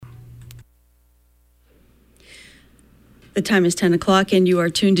The time is 10 o'clock and you are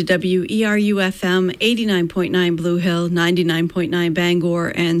tuned to WERU-FM 89.9 Blue Hill, 99.9 Bangor,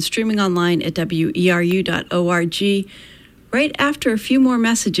 and streaming online at weru.org. Right after a few more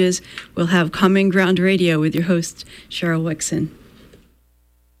messages, we'll have Common Ground Radio with your host, Cheryl Wixon.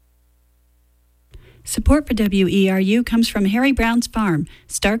 Support for WERU comes from Harry Brown's Farm,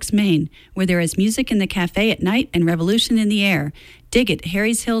 Starks, Maine, where there is music in the cafe at night and revolution in the air. Dig at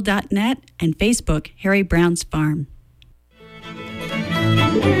harryshill.net and Facebook, Harry Brown's Farm.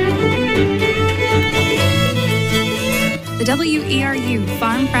 The WERU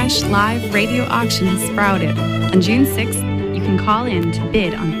Farm Fresh Live Radio Auction has sprouted. On June 6th, you can call in to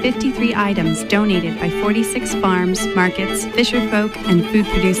bid on 53 items donated by 46 farms, markets, fisherfolk, and food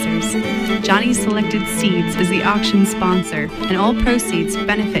producers. Johnny's Selected Seeds is the auction sponsor, and all proceeds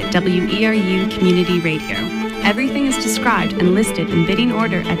benefit WERU Community Radio. Everything is described and listed in bidding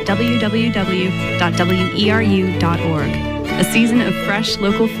order at www.weru.org. A season of fresh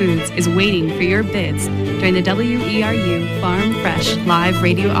local foods is waiting for your bids during the WERU Farm Fresh Live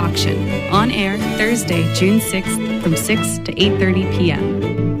Radio Auction, on air Thursday, June 6th from 6 to 8:30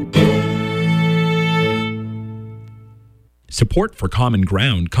 p.m. Support for Common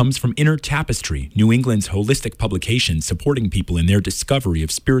Ground comes from Inner Tapestry, New England's holistic publication supporting people in their discovery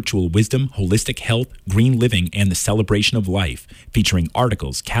of spiritual wisdom, holistic health, green living, and the celebration of life, featuring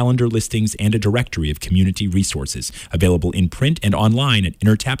articles, calendar listings, and a directory of community resources, available in print and online at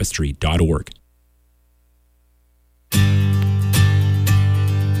innertapestry.org.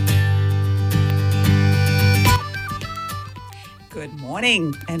 Good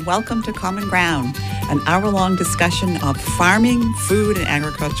morning and welcome to Common Ground, an hour-long discussion of farming, food, and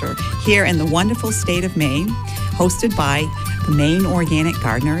agriculture here in the wonderful state of Maine, hosted by the Maine Organic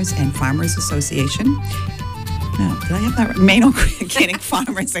Gardeners and Farmers Association. No, did I have that right? Maine Organic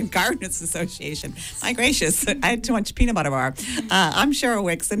Farmers and Gardeners Association. My gracious, I had too much peanut butter bar. I'm Cheryl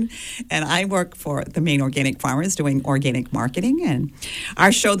Wixon, and I work for the Maine Organic Farmers doing organic marketing. And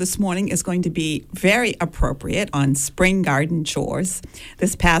our show this morning is going to be very appropriate on spring garden chores.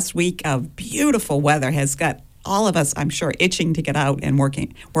 This past week of beautiful weather has got all of us, I'm sure, itching to get out and work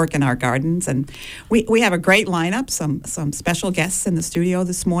in our gardens. And we have a great lineup, some special guests in the studio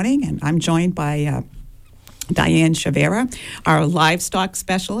this morning, and I'm joined by Diane Chavera, our livestock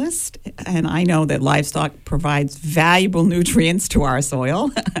specialist, and I know that livestock provides valuable nutrients to our soil.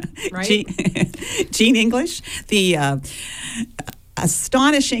 Right. Jean English, the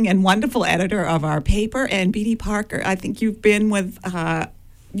astonishing and wonderful editor of our paper, and Beatty Parker. I think you've been with.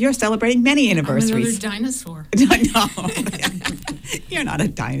 You're celebrating many anniversaries. I'm another dinosaur. No, you're not a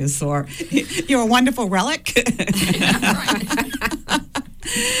dinosaur. You're a wonderful relic. Right.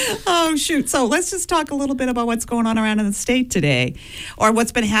 Oh, shoot. So let's just talk a little bit about what's going on around in the state today, or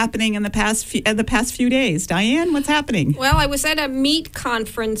what's been happening in the past few days. Diane, what's happening? Well, I was at a meat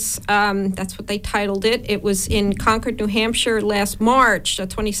conference. That's what they titled it. It was in Concord, New Hampshire last March,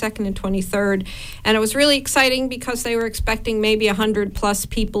 22nd and 23rd. And it was really exciting because they were expecting maybe 100-plus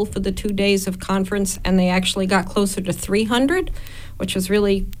people for the 2 days of conference, and they actually got closer to 300, which was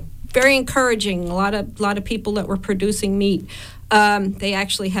really very encouraging. A lot of people that were producing meat. They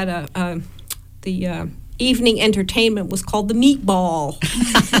actually had the evening entertainment was called the Meatball.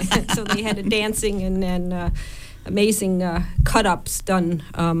 So they had a dancing and amazing cut-ups done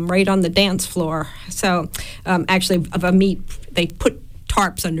right on the dance floor. So actually of a meat, they put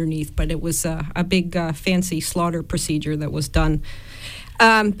tarps underneath, but it was a big fancy slaughter procedure that was done.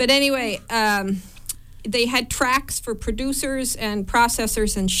 But anyway, they had tracks for producers and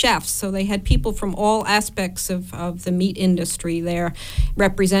processors and chefs, so they had people from all aspects of the meat industry there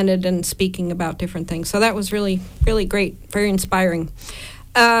represented and speaking about different things. So that was really, really great, very inspiring.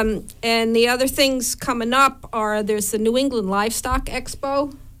 And the other things coming up are there's the New England Livestock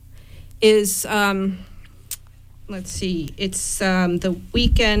Expo. It's the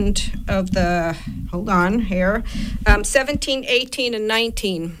weekend of the, 17, 18, and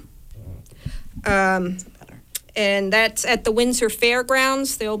 19. And that's at the Windsor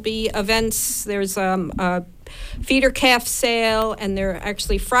Fairgrounds. There'll be events. There's a feeder calf sale, and they're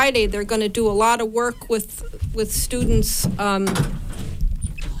actually Friday. They're going to do a lot of work with students, and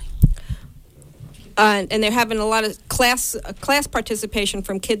they're having a lot of class participation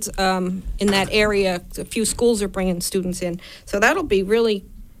from kids in that area. A few schools are bringing students in, so that'll be really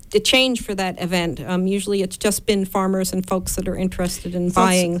the change for that event. Usually, it's just been farmers and folks that are interested in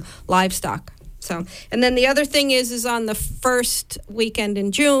buying livestock. So, and then the other thing is on the first weekend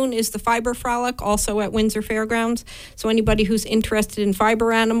in June is the Fiber Frolic, also at Windsor Fairgrounds. So anybody who's interested in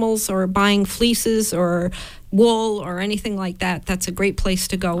fiber animals or buying fleeces or wool or anything like that, that's a great place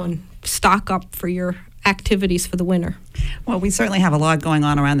to go and stock up for your activities for the winter. Well, we certainly have a lot going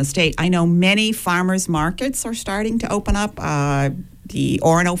on around the state. I know many farmers markets are starting to open up. The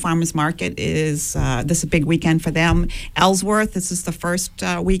Orono Farmers Market is this is a big weekend for them. Ellsworth, this is the first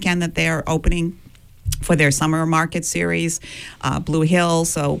weekend that they're opening for their summer market series. Blue Hill.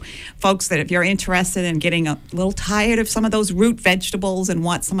 So folks, that if you're interested in getting a little tired of some of those root vegetables and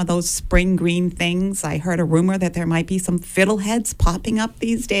want some of those spring green things, I heard a rumor that there might be some fiddleheads popping up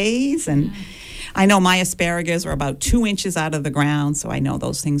these days. And I know my asparagus are about 2 inches out of the ground, so I know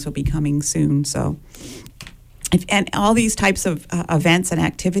those things will be coming soon. So and all these types of events and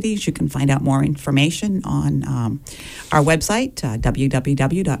activities, you can find out more information on our website,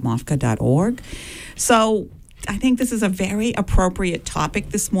 www.mofca.org. So I think this is a very appropriate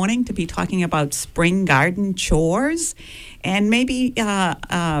topic this morning to be talking about spring garden chores. And maybe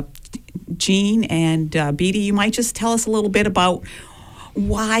Jean and Beatty, you might just tell us a little bit about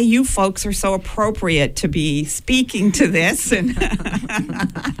why you folks are so appropriate to be speaking to this. And go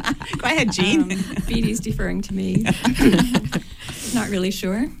ahead, Jean. Beatty's deferring to me. Not really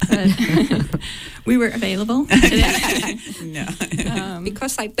sure, but we were available today. No.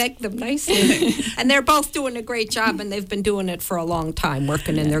 Because I begged them nicely. And they're both doing a great job, and they've been doing it for a long time,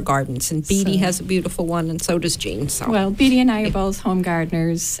 working in their gardens. And Beatty has a beautiful one, and so does Jean. So. Well, Beatty and I are both home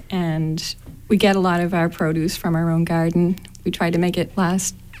gardeners, and we get a lot of our produce from our own garden. We try to make it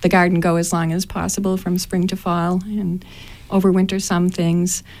last the garden go as long as possible from spring to fall and overwinter some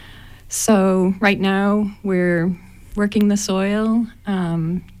things. So right now we're working the soil,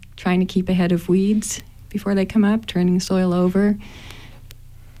 trying to keep ahead of weeds before they come up, turning the soil over.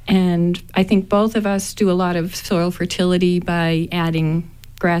 And I think both of us do a lot of soil fertility by adding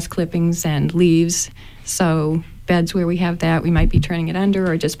grass clippings and leaves. So beds where we have that, we might be turning it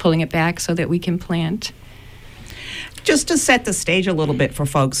under or just pulling it back so that we can plant. Just to set the stage a little bit for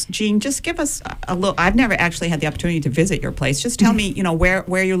folks, Jean, just give us a little. I've never actually had the opportunity to visit your place. Just tell me,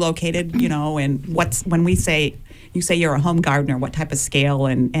 where you're located, and when you say you're a home gardener, what type of scale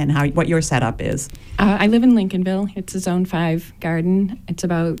and what your setup is. I live in Lincolnville. It's a Zone 5 garden. It's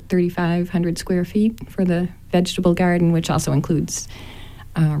about 3,500 square feet for the vegetable garden, which also includes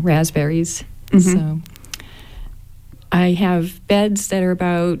raspberries. Mm-hmm. So I have beds that are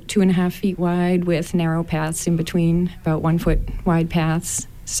about 2.5 feet wide with narrow paths in between, about 1 foot wide paths.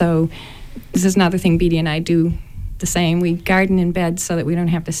 So this is another thing Beatty and I do the same. We garden in beds so that we don't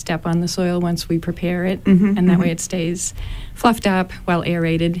have to step on the soil once we prepare it, and that way it stays fluffed up, well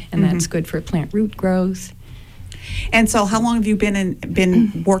aerated, and that's good for plant root growth. And so how long have you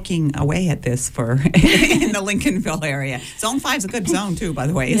been working away at this in the Lincolnville area? Zone 5 is a good zone too, by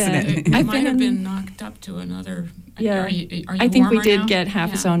the way, isn't it? It might have been knocked up to another. Yeah, are you I think we did now? get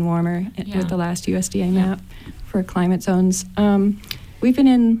half a zone warmer with the last USDA map for climate zones. We've been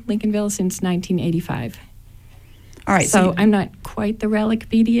in Lincolnville since 1985. All right. So I'm not quite the relic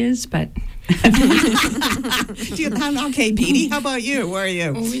Beatty is, but... Okay, Beatty, how about you? Where are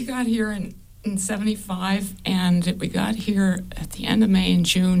you? Well, we got here in 75, and we got here at the end of May and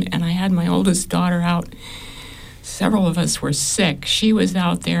June, and I had my oldest daughter out. Several of us were sick. She was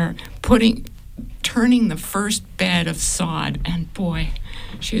out there turning the first bed of sod, and boy,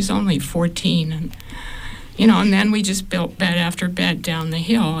 she was only 14, and and then we just built bed after bed down the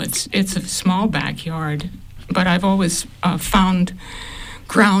hill. It's a small backyard, but I've always found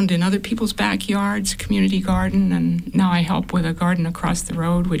ground in other people's backyards, community garden, and now I help with a garden across the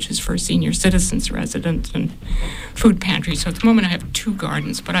road, which is for senior citizens residents and food pantry. So at the moment I have 2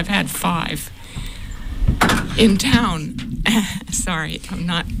 gardens, but I've had 5 in town. Sorry, I'm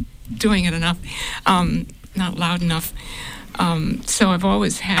not doing it enough, not loud enough. So I've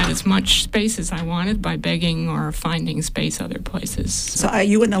always had as much space as I wanted by begging or finding space other places. So are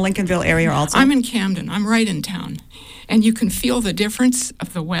you in the Lincolnville area also? I'm in Camden. I'm right in town. And you can feel the difference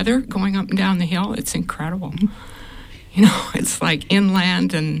of the weather going up and down the hill. It's incredible. It's like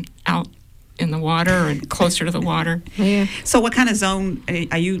inland and out in the water and closer to the water. Yeah. So what kind of zone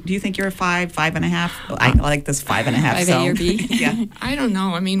are you? Do you think you're a 5, 5.5? I like this 5.5 zone. 5A or B? Yeah. I don't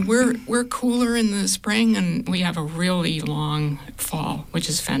know. I mean, we're cooler in the spring, and we have a really long fall, which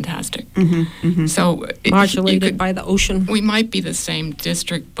is fantastic. So Modulated by the ocean. We might be the same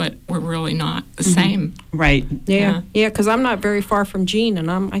district, but we're really not the same. Right. Yeah, because I'm not very far from Jean, and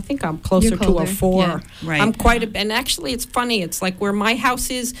I think I'm closer to a 4. Yeah. Right. I'm quite and actually it's funny. It's like where my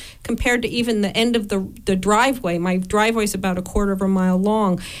house is compared to even the end of the driveway. My driveway's about a quarter of a mile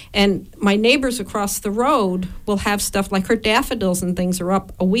long, and my neighbors across the road will have stuff like her daffodils and things are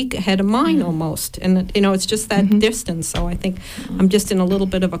up a week ahead of mine almost. And, it's just that distance. So I think I'm just in a little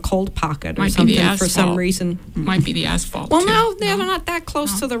bit of a cold pocket or something for some reason. Might be the asphalt. Well, no, they're not that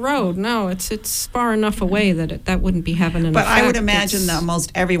close to the road. No, it's far enough away that that wouldn't be having an effect. But I would imagine that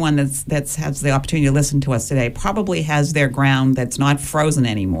almost everyone that has the opportunity to listen to us today probably has their ground that's not frozen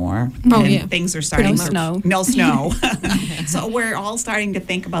anymore. Oh, and yeah. Things are starting No snow. So we're all starting to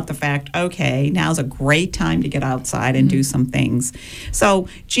think about the fact, okay, now's a great time to get outside and do some things. So,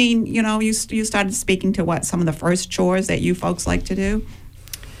 Jean, you started speaking to some of the first chores that you folks like to do?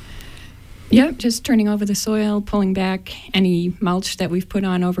 Yep, just turning over the soil, pulling back any mulch that we've put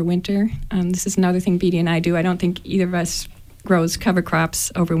on over winter. This is another thing Beatty and I do. I don't think either of us grows cover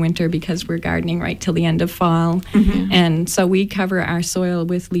crops over winter because we're gardening right till the end of fall. And so we cover our soil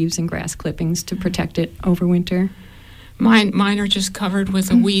with leaves and grass clippings to protect it over winter. Mine are just covered with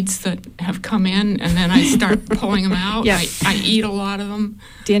the weeds that have come in, and then I start pulling them out. Yeah. I eat a lot of them.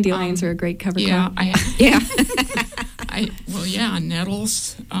 Dandelions are a great cover crop.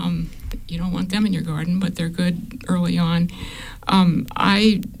 Nettles. You don't want them in your garden, but they're good early on.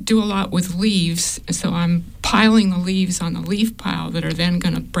 I do a lot with leaves, so I'm piling the leaves on the leaf pile that are then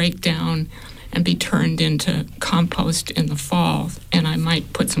going to break down and be turned into compost in the fall. And I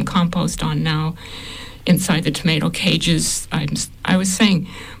might put some compost on now inside the tomato cages. I was saying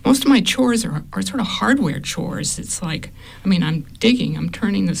most of my chores are sort of hardware chores. It's like, I'm digging, I'm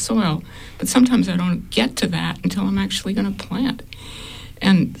turning the soil, but sometimes I don't get to that until I'm actually going to plant.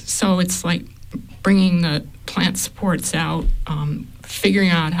 And so it's like bringing the plant supports out, figuring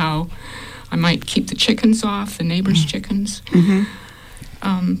out how I might keep the chickens off, the neighbors' chickens.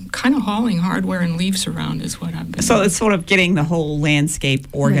 Kind of hauling hardware and leaves around is what I've been So doing. it's sort of getting the whole landscape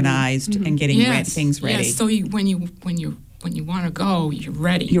organized and getting things ready. Yes, so when you want to go, you're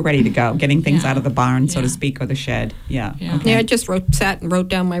ready. You're ready to go, getting things out of the barn, so to speak, or the shed. Yeah. Yeah, I just sat and wrote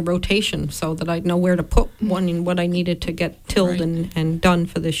down my rotation so that I'd know where to put one and what I needed to get tilled and done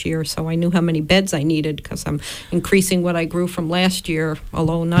for this year. So I knew how many beds I needed because I'm increasing what I grew from last year,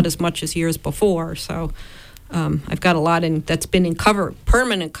 although not as much as years before. So I've got a lot that's been in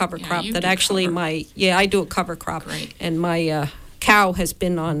permanent cover crop that actually I do a cover crop. Great. And my cow has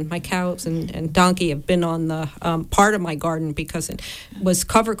been on, my cows and donkey have been on the part of my garden because it was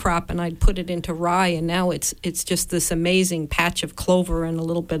cover crop and I'd put it into rye, and now it's just this amazing patch of clover and a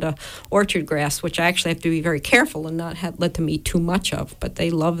little bit of orchard grass, which I actually have to be very careful and not let them eat too much of, but they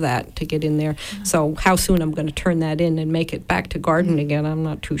love that to get in there. So how soon I'm going to turn that in and make it back to garden again, I'm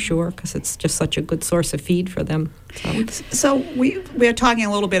not too sure because it's just such a good source of feed for them. So we're talking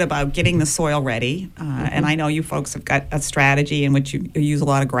a little bit about getting the soil ready, and I know you folks have got a strategy in which you use a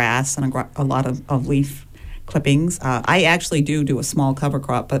lot of grass and a lot of leaf clippings. I actually do a small cover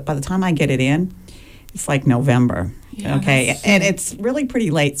crop, but by the time I get it in, it's like November. Yeah, okay, and it's really pretty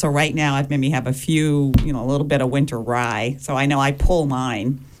late. So right now I've maybe have a few, a little bit of winter rye. So I know I pull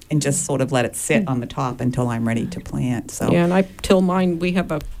mine and just sort of let it sit on the top until I'm ready to plant. So yeah, and I till mine. We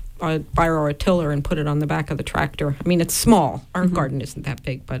have a borrow a tiller and put it on the back of the tractor. It's small. Our garden isn't that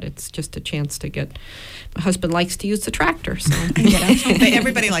big, but it's just a chance to get. My husband likes to use the tractor, so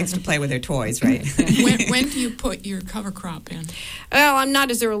everybody likes to play with their toys, right? When do you put your cover crop in? Well, I'm not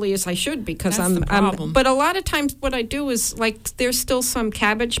as early as I should because That's the problem. But a lot of times, what I do is there's still some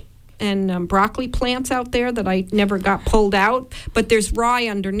cabbage and broccoli plants out there that I never got pulled out, but there's rye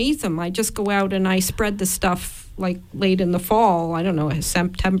underneath them. I just go out and I spread the stuff late in the fall, I don't know,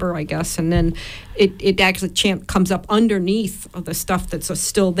 September, I guess, and then it actually comes up underneath of the stuff that's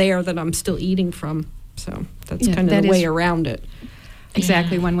still there that I'm still eating from. So that's kind of the way around it.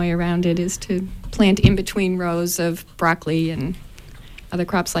 Exactly, one way around it is to plant in between rows of broccoli and other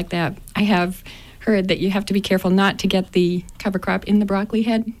crops like that. I have heard that you have to be careful not to get the cover crop in the broccoli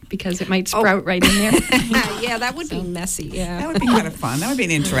head because it might sprout right in there. Yeah, that would be messy. Yeah, that would be kind of fun. That would be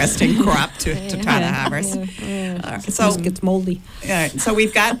an interesting crop to try to harvest. So it gets moldy. So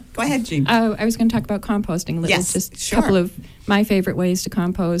we've got. Go ahead, Jean. I was going to talk about composting a little. Yes, just a couple of my favorite ways to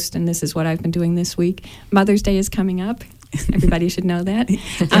compost, and this is what I've been doing this week. Mother's Day is coming up. Everybody should know that.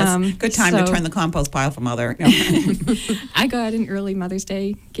 Yes. Good time to turn the compost pile for Mother. I got an early Mother's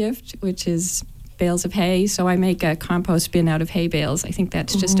Day gift, which is bales of hay, so I make a compost bin out of hay bales. I think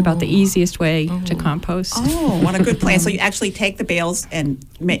that's just about the easiest way to compost. Oh, what a good plan. So you actually take the bales and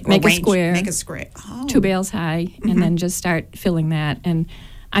make a square. Make a square. Oh. 2 bales high, and then just start filling that. And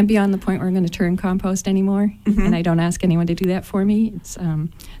I'm beyond the point where I'm going to turn compost anymore, and I don't ask anyone to do that for me. It's,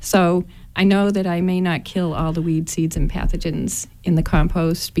 so I know that I may not kill all the weed seeds and pathogens in the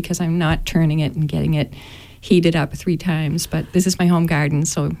compost because I'm not turning it and getting it heated up 3 times, but this is my home garden,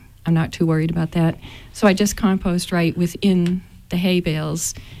 so I'm not too worried about that. So I just compost right within the hay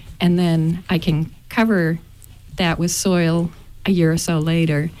bales, and then I can cover that with soil a year or so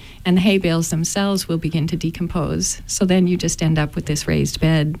later, and the hay bales themselves will begin to decompose. So then you just end up with this raised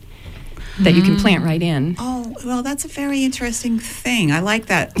bed that you can plant right in. Oh, well, that's a very interesting thing. I like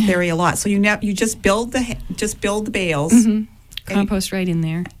that theory a lot. So you just build the bales, Compost right in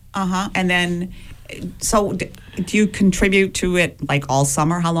there. and then so do you contribute to it like all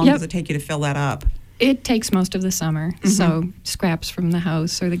summer? How long does it take you to fill that up? It takes most of the summer. So scraps from the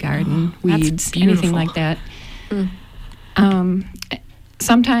house or the garden, weeds, beautiful. anything like that.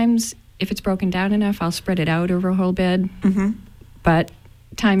 Sometimes, if it's broken down enough, I'll spread it out over a whole bed. But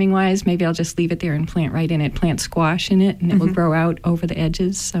timing-wise, maybe I'll just leave it there and plant right in it, plant squash in it, and it will grow out over the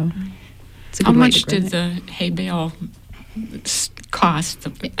edges. So it's a good How way much to grow did it. the hay bale cost?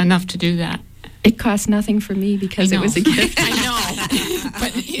 Enough to do that? It cost nothing for me because I it was a know. gift. I know.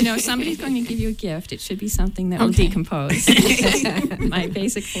 But, If somebody's going to give you a gift, it should be something that will Okay. decompose. My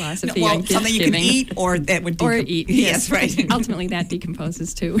basic philosophy Well, on gift something you giving. can eat or that would Or eat. Yes, right. Ultimately, that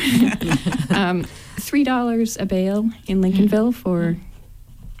decomposes too. $3 a bale in Lincolnville for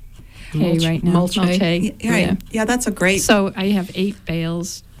hay right now. mulch hay. Right. Yeah, that's a great. So I have 8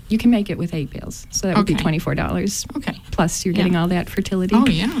 bales. You can make it with 8 bales. So that would be Okay. $24. Okay. Plus, you're getting all that fertility. Oh,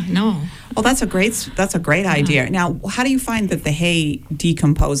 yeah, no. Well, that's a great idea. Now, how do you find that the hay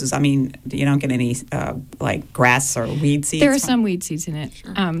decomposes? I mean, you don't get any like grass or weed seeds? There are from- some weed seeds in it.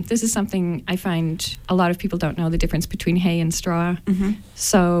 This is something I find a lot of people don't know the difference between hay and straw.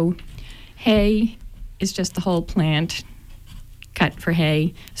 So hay is just the whole plant cut for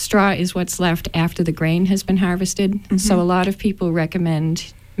hay. Straw is what's left after the grain has been harvested. So a lot of people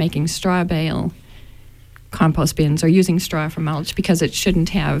recommend making straw bale compost bins or using straw for mulch because it shouldn't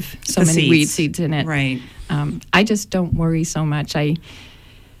have so The many seeds. weed seeds in it. Right. I just don't worry so much. I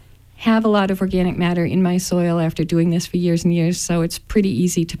have a lot of organic matter in my soil after doing this for years and years, so it's pretty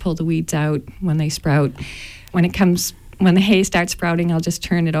easy to pull the weeds out when they sprout. When the hay starts sprouting, I'll just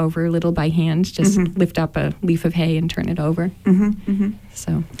turn it over a little by hand, just lift up a leaf of hay and turn it over.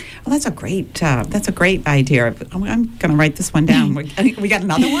 So Well, that's a great idea. I'm going to write this one down. We got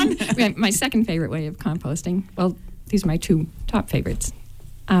another one? my second favorite way of composting, well, these are my 2 top favorites.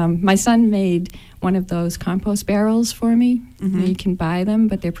 My son made one of those compost barrels for me. You can buy them,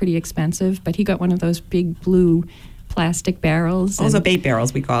 but they're pretty expensive. But he got one of those big blue plastic barrels. Those are bait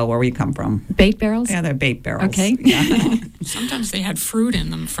barrels we call where we come from. Bait barrels? Yeah, they're bait barrels. Okay. Yeah. Sometimes they had fruit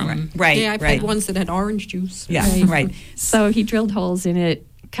in them from... Right. Yeah, I've right. had ones that had orange juice. Yeah, right. So he drilled holes in it,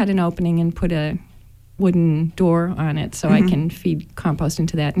 cut an opening, and put a wooden door on it so I can feed compost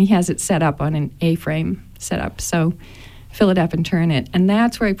into that. And he has it set up on an A-frame setup. So fill it up and turn it. And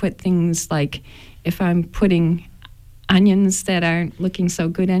that's where I put things like if I'm putting onions that aren't looking so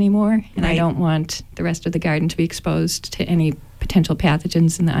good anymore, and I Right. don't want the rest of the garden to be exposed to any potential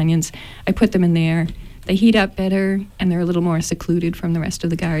pathogens in the onions, I put them in there. They heat up better, and they're a little more secluded from the rest of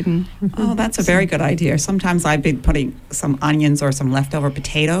the garden. Oh, that's a very good idea. Sometimes I've been putting some onions or some leftover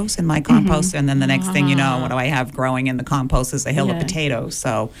potatoes in my compost, and then the next thing you know, what do I have growing in the compost is a hill of Yeah. potatoes.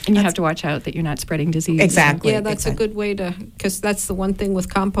 So And you have to watch out that you're not spreading disease. Exactly. Yeah, that's a good way to, because that's the one thing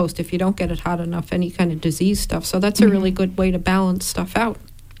with compost, if you don't get it hot enough, any kind of disease stuff. So that's a really good way to balance stuff out.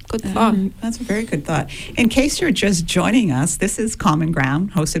 Good thought. That's a very good thought. In case you're just joining us, this is Common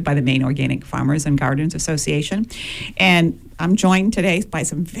Ground, hosted by the Maine Organic Farmers and Gardeners Association. And I'm joined today by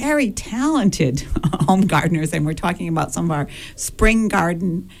some very talented home gardeners, and we're talking about some of our spring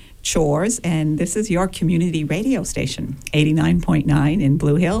garden chores. And this is your community radio station, 89.9 in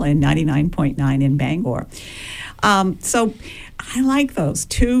Blue Hill and 99.9 in Bangor. So I like those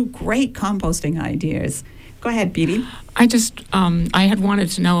 2 great composting ideas. Go ahead, Beatty. I just, I had wanted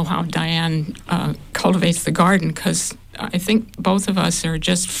to know how Diane cultivates the garden because I think both of us are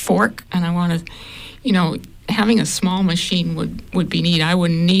just fork, and I want to, having a small machine would be neat. I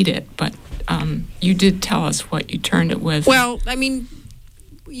wouldn't need it, but you did tell us what you turned it with. Well, I mean,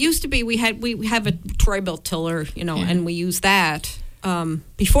 used to be we have a Troy-Bilt tiller, and we use that.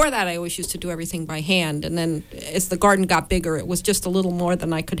 Before that, I always used to do everything by hand, and then as the garden got bigger, it was just a little more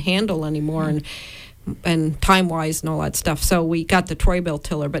than I could handle anymore, and time-wise and all that stuff. So we got the Troy-Bilt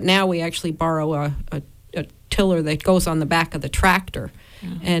tiller, but now we actually borrow a tiller that goes on the back of the tractor.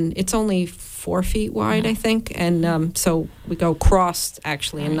 and it's only 4 feet wide, I think, and so we go cross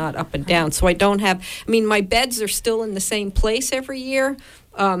actually and not up and down. So I don't have. I mean, my beds are still in the same place every year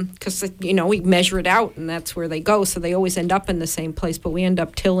because we measure it out and that's where they go. So they always end up in the same place, but we end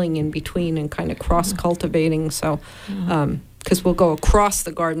up tilling in between and kind of cross cultivating. So because we'll go across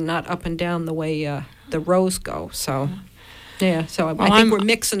the garden, not up and down the way the rows go. So. Yeah, so I think we're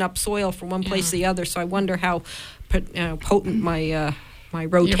mixing up soil from one place to the other. So I wonder how potent my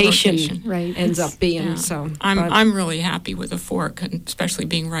rotation ends up being. Yeah. So I'm really happy with the fork, and especially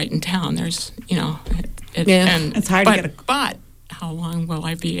being right in town. There's and it's hard to get a. But how long will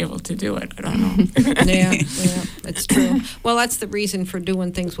I be able to do it? I don't know. yeah, it's true. Well, that's the reason for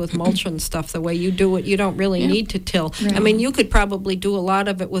doing things with mulch and stuff. The way you do it, you don't really need to till. Right. I mean, you could probably do a lot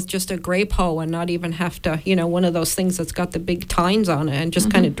of it with just a grape hoe and not even have to, one of those things that's got the big tines on it and just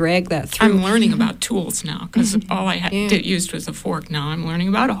kind of drag that through. I'm learning about tools now because all I used was a fork. Now I'm learning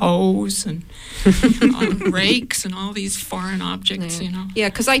about hoes and rakes and all these foreign objects, Yeah,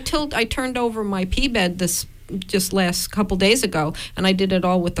 because I turned over my pea bed just last couple days ago, and I did it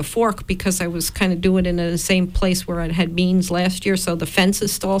all with the fork because I was kind of doing it in the same place where I had beans last year, so the fence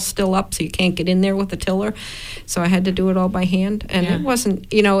is still up, so you can't get in there with the tiller. So I had to do it all by hand, and it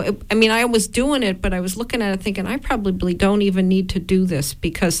wasn't, I was doing it, but I was looking at it thinking, I probably don't even need to do this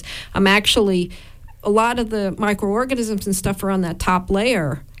because I'm actually, a lot of the microorganisms and stuff are on that top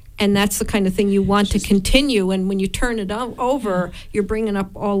layer. And that's the kind of thing you want to continue. And when you turn it over, you're bringing up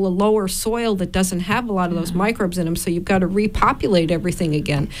all the lower soil that doesn't have a lot of those microbes in them. So you've got to repopulate everything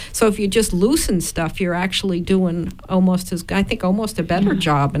again. So if you just loosen stuff, you're actually doing almost a better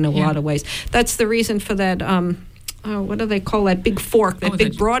job in a lot of ways. That's the reason for that. What do they call that big fork? That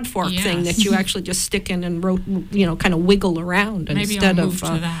big broad fork thing that you actually just stick in and kind of wiggle around instead I'll move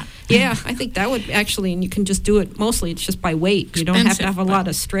to that. Yeah, I think that would actually, and you can just do it mostly. It's just by weight. You don't have to have a lot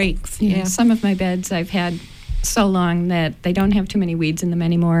of strength. Yeah, some of my beds I've had so long that they don't have too many weeds in them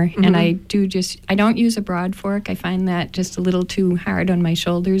anymore. And I don't use a broad fork. I find that just a little too hard on my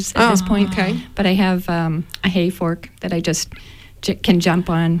shoulders at this point. Okay. But I have a hay fork that I just can jump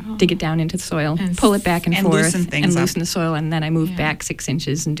on, dig it down into the soil, and pull it back and forth, and loosen the soil, and then I move back 6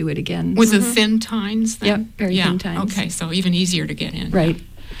 inches and do it again. With the thin tines then? Yep, very thin tines. Okay, so even easier to get in. Right.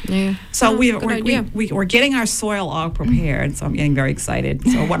 Yeah. So we're getting our soil all prepared, so I'm getting very excited.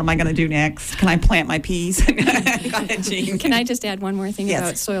 So what am I going to do next? Can I plant my peas? Go ahead, Jean. Can I just add one more thing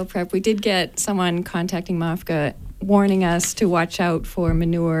about soil prep? We did get someone contacting MOFGA warning us to watch out for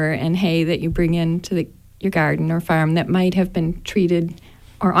manure and hay that you bring into your garden or farm that might have been treated,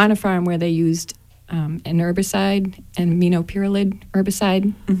 or on a farm where they used an herbicide, an aminopyrrolid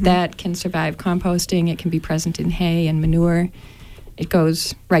herbicide that can survive composting. It can be present in hay and manure. It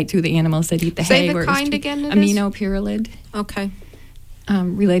goes right through the animals that eat the hay. Say the kind again. Aminopyrrolid. Okay.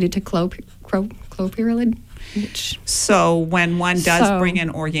 Related to clopyrrolid. So when one does bring in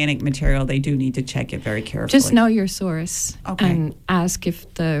organic material, they do need to check it very carefully. Just know your source and ask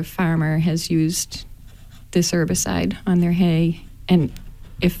if the farmer has used this herbicide on their hay, and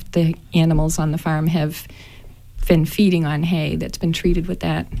if the animals on the farm have been feeding on hay that's been treated with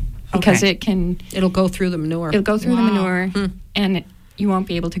that, because it'll go through the manure. It'll go through the manure, and you won't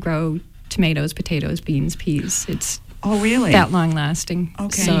be able to grow tomatoes, potatoes, beans, peas. It's really that long lasting.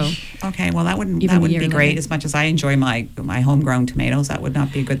 Okay. Well, that wouldn't be great. As much as I enjoy my homegrown tomatoes, that would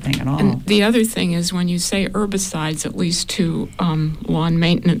not be a good thing at all. And the other thing is, when you say herbicides, at least to lawn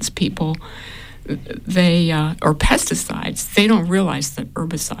maintenance people, they or pesticides, they don't realize that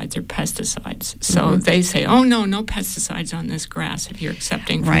herbicides are pesticides. So they say, oh, no pesticides on this grass if you're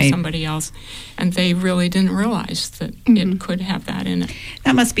accepting from somebody else. And they really didn't realize that it could have that in it.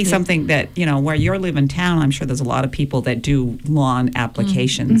 That must be something that, where you live in town, I'm sure there's a lot of people that do lawn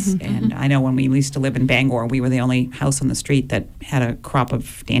applications. And I know when we used to live in Bangor, we were the only house on the street that had a crop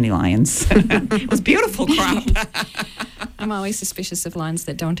of dandelions. It was a beautiful crop. I'm always suspicious of lawns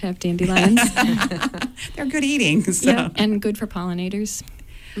that don't have dandelions. They're good eating. So. And good for pollinators.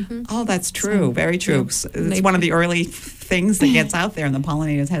 Oh, that's true. Very true. It's one of the early things that gets out there, and the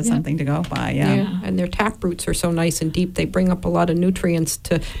pollinators has something to go by. Yeah. And their tap roots are so nice and deep. They bring up a lot of nutrients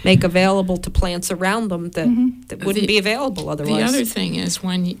to make available to plants around them that wouldn't be available otherwise. The other thing is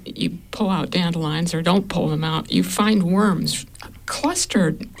when you pull out dandelions or don't pull them out, you find worms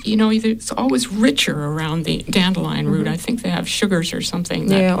clustered. It's always richer around the dandelion root. I think they have sugars or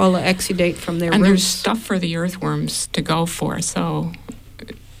something. All the exudate from their and roots. There's stuff for the earthworms to go for. So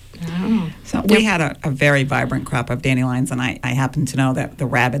I don't know. So we had a very vibrant crop of dandelions, and I happen to know that the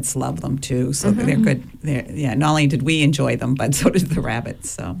rabbits love them too. So they're good. Not only did we enjoy them, but so did the rabbits.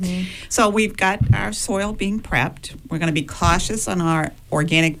 So, so we've got our soil being prepped. We're going to be cautious on our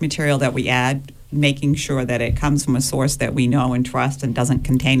organic material that we add, making sure that it comes from a source that we know and trust and doesn't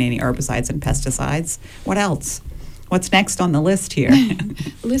contain any herbicides and pesticides. What else? What's next on the list here?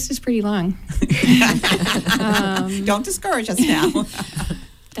 The list is pretty long. Don't discourage us now.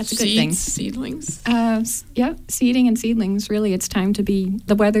 That's a good thing. Seedlings? Yeah, seeding and seedlings. Really, it's time to be.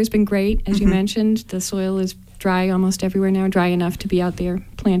 The weather's been great, as you mentioned. The soil is dry almost everywhere now, dry enough to be out there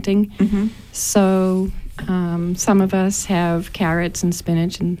planting. So some of us have carrots and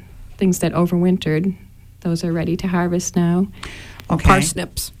spinach and things that overwintered. Those are ready to harvest now. Okay.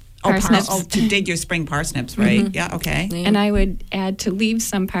 Parsnips. Parsnips. To dig your spring parsnips, right? Yeah, okay. Yeah. And I would add to leave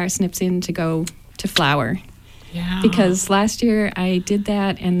some parsnips in to go to flower. Yeah. Because last year I did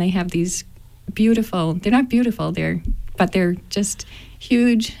that, and they have these beautiful, they're not beautiful, but they're just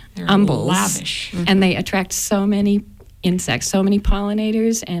huge They're umbels. lavish. And they attract so many insects, so many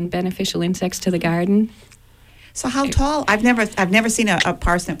pollinators and beneficial insects to the garden. So how tall? I've never seen a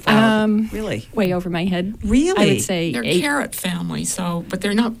parsnip flower. Really? Way over my head. Really? I would say They're 8. carrot family, but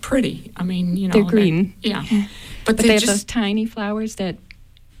they're not pretty. I mean, They're green. Yeah. But they have just those tiny flowers that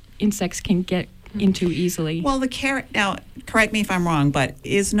insects can get into easily. Well, the carrot, now, correct me if I'm wrong, but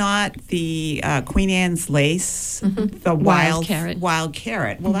is not the Queen Anne's lace the wild carrot. Wild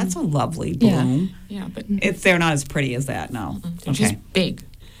carrot. Well, that's a lovely bloom. Yeah, but They're not as pretty as that, no. they're just big.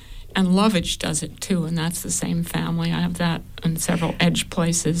 And lovage does it too, and that's the same family. I have that in several edge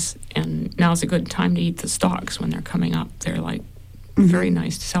places, and now's a good time to eat the stalks when they're coming up. They're like very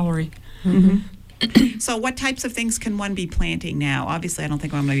nice celery. So what types of things can one be planting now? Obviously, I don't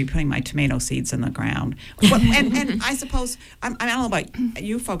think I'm going to be putting my tomato seeds in the ground. And I suppose, I don't know about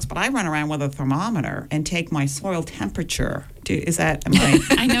you folks, but I run around with a thermometer and take my soil temperature.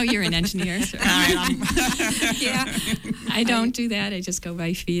 I know you're an engineer. So. Yeah. I don't do that. I just go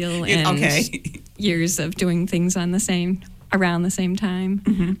by feel and years of doing things around the same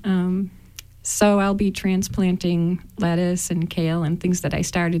time. So I'll be transplanting lettuce and kale and things that I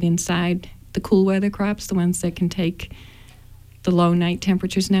started inside the cool weather crops, the ones that can take the low night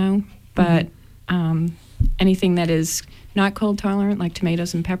temperatures now. But anything that is not cold tolerant, like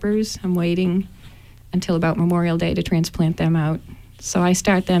tomatoes and peppers, I'm waiting until about Memorial Day to transplant them out. So I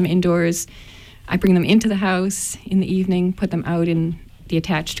start them indoors. I bring them into the house in the evening, put them out in the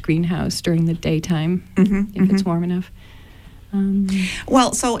attached greenhouse during the daytime, if it's warm enough.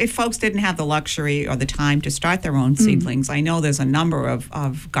 Well, so if folks didn't have the luxury or the time to start their own seedlings, I know there's a number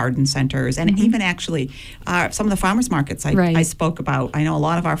of garden centers and even actually some of the farmers markets I spoke about. I know a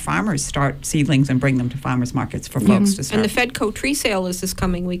lot of our farmers start seedlings and bring them to farmers markets for folks to start. And the Fedco tree sale is this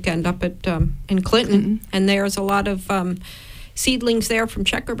coming weekend up at in Clinton, and there's a lot of seedlings there from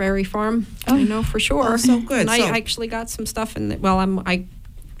Checkerberry Farm. I know for sure. Oh, so good. And I actually got some stuff I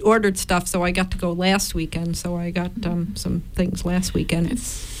ordered stuff, so I got to go last weekend. So I got some things last weekend.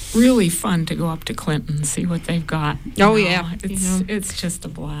 It's really fun to go up to Clinton and see what they've got. It's just a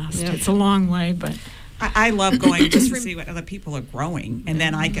blast. Yeah. It's a long way, but I love going just to see what other people are growing, and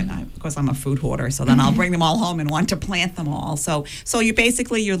then of course I'm a food hoarder, so then I'll bring them all home and want to plant them all. So you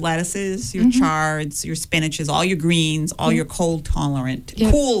basically your lettuces, your chards, your spinaches, all your greens, all your cold tolerant,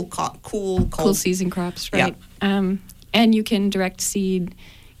 cool season crops, right? Yeah. And you can direct seed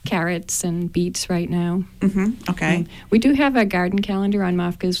carrots and beets right now. Okay. We do have a garden calendar on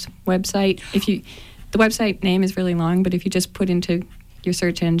MOFGA's website. The website name is really long, but if you just put into your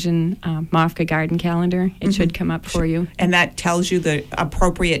search engine MOFGA garden calendar, it should come up for you. And that tells you the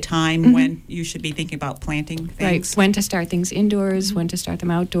appropriate time when you should be thinking about planting things. Right. When to start things indoors, when to start them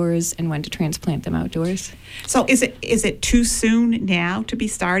outdoors, and when to transplant them outdoors. So is it too soon now to be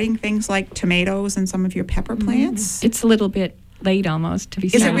starting things like tomatoes and some of your pepper plants? It's a little bit late almost to be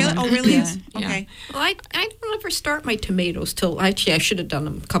Is it starting really? them. Oh, really? Yeah. Okay. Well, I don't ever start my tomatoes till, actually I should have done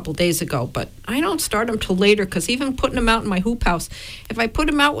them a couple days ago, but I don't start them till later, because even putting them out in my hoop house, if I put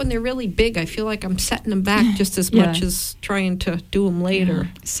them out when they're really big, I feel like I'm setting them back just as much as trying to do them later.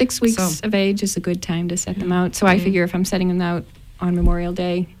 6 weeks of age is a good time to set them out. So I figure if I'm setting them out on Memorial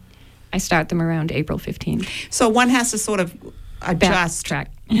Day, I start them around April 15th. So one has to sort of adjust.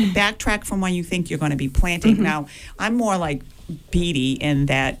 Backtrack from when you think you're going to be planting. Now, I'm more like Beatty in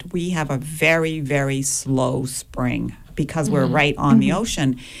that we have a very, very slow spring because we're right on the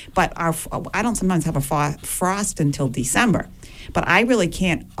ocean. But I don't sometimes have a frost until December. But I really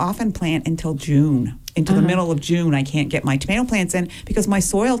can't often plant until June. into the middle of June, I can't get my tomato plants in because my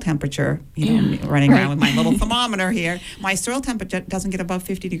soil temperature, running around with my little thermometer here, my soil temperature doesn't get above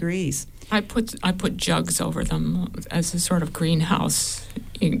 50 degrees. I put jugs over them as a sort of greenhouse,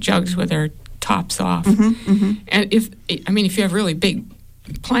 jugs with their tops off. And if you have really big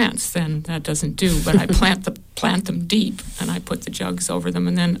plants, then that doesn't do. But I plant them deep, and I put the jugs over them,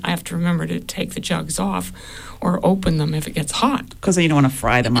 and then I have to remember to take the jugs off or open them if it gets hot. Because you don't want to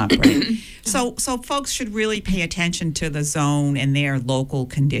fry them up, right? So folks should really pay attention to the zone and their local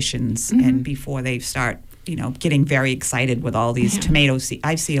conditions, and before they start, getting very excited with all these tomato seeds.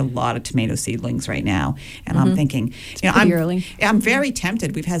 I see a lot of tomato seedlings right now, and I'm thinking, I'm very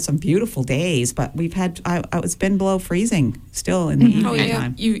tempted. We've had some beautiful days, but it's been below freezing still in the evening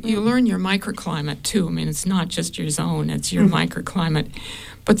time. You learn your microclimate too. I mean, it's not just your zone; it's your microclimate.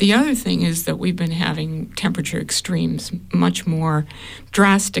 But the other thing is that we've been having temperature extremes much more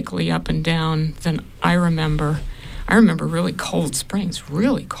drastically up and down than I remember. I remember really cold springs,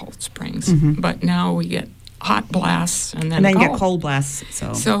 but now we get hot blasts and then get cold blasts.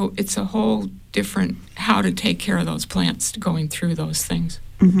 So it's a whole different how to take care of those plants going through those things.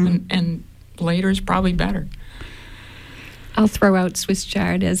 And later is probably better. I'll throw out Swiss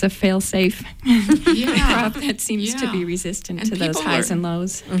chard as a fail-safe crop that seems to be resistant to those highs and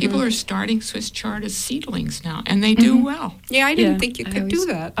lows. People are starting Swiss chard as seedlings now, and they do well. Yeah, I didn't think you could do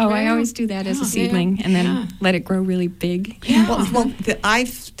that. Oh, I always do that as a seedling and then let it grow really big. Yeah. Well,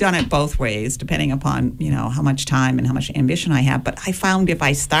 I've done it both ways, depending upon, how much time and how much ambition I have. But I found if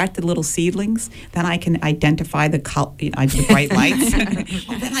I start the little seedlings, then I can identify the the bright lights.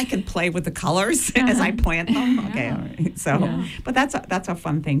 Then I can play with the colors as I plant them. Okay, all right. So. But that's a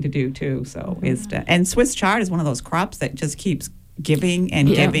fun thing to do too. So and Swiss chard is one of those crops that just keeps giving and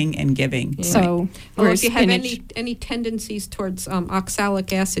giving and giving. Yeah. So, if you have any tendencies towards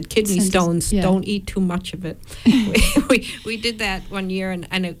oxalic acid, kidney stones, don't eat too much of it. we did that one year,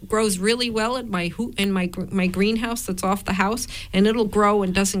 and it grows really well in my greenhouse that's off the house, and it'll grow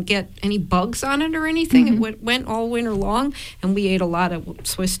and doesn't get any bugs on it or anything. It went all winter long, and we ate a lot of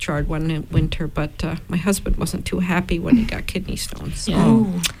Swiss chard one winter. But my husband wasn't too happy when he got kidney stones. Yeah.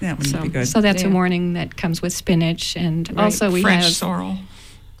 Oh, that wouldn't be good. So that's a warning that comes with spinach, and also we French have sorrel.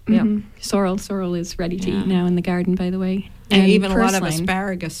 Sorrel is ready to eat now in the garden, by the way. And even purslane. A lot of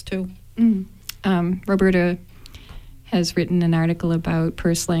asparagus too. Roberta has written an article about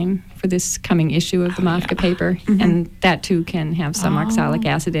purslane for this coming issue of the Mafka paper, and that too can have some oxalic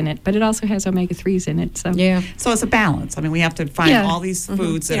acid in it, but it also has omega-3s in it. So it's a balance. I mean, we have to find all these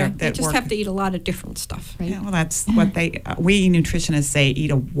foods that you just work. have to eat a lot of different stuff. Right? Yeah, well, that's what we nutritionists say: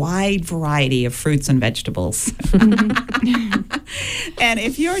 eat a wide variety of fruits and vegetables. And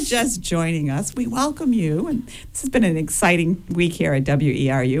if you're just joining us, we welcome you. And this has been an exciting week here at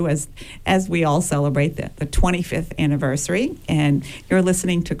WERU as we all celebrate the 25th anniversary. And you're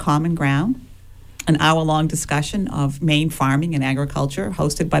listening to Common Ground, an hour-long discussion of Maine farming and agriculture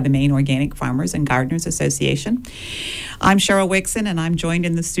hosted by the Maine Organic Farmers and Gardeners Association. I'm Cheryl Wixon, and I'm joined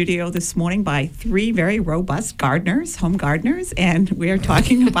in the studio this morning by three very robust gardeners, home gardeners, and we are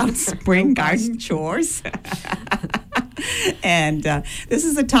talking about spring garden chores. And this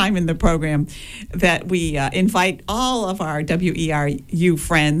is a time in the program that we invite all of our WERU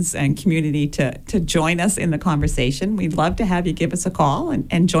friends and community to join us in the conversation. We'd love to have you give us a call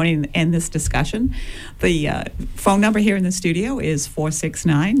and join in this discussion. The phone number here in the studio is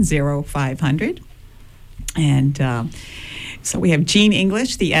 469-0500. And so we have Jean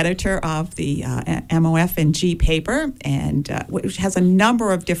English, the editor of the MOF and G paper, and which has a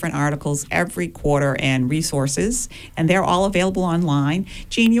number of different articles every quarter and resources, and they're all available online.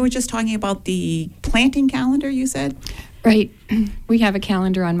 Jean, you were just talking about the planting calendar, you said? Right. We have a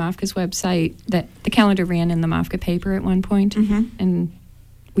calendar on MOFGA's website. That the calendar ran in the MOFGA paper at one point, and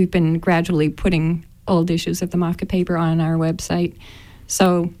we've been gradually putting old issues of the MOFGA paper on our website.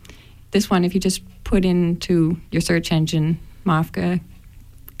 So this one, if you just put into your search engine MOFGA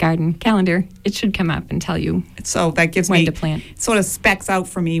garden calendar, it should come up and tell you so that gives when me to plant. Sort of specs out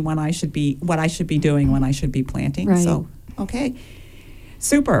for me what I should be doing when I should be planting. Right. So okay,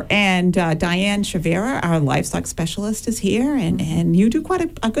 super. And Diane Chavera, our livestock specialist, is here, and you do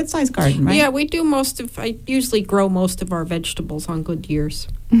quite a good sized garden, right? Yeah, we do I usually grow most of our vegetables on good years.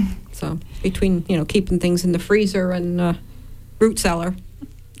 So between keeping things in the freezer and root cellar.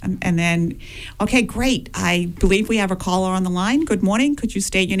 And then, okay, great. I believe we have a caller on the line. Good morning. Could you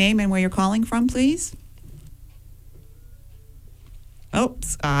state your name and where you're calling from, please?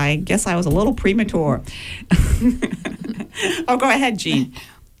 Oops, I guess I was a little premature. Oh, go ahead, Jean.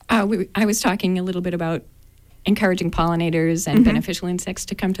 I was talking a little bit about encouraging pollinators and beneficial insects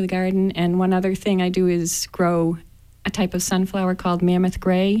to come to the garden. And one other thing I do is grow a type of sunflower called Mammoth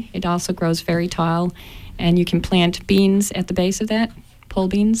Gray. It also grows very tall, and you can plant beans at the base of that, pole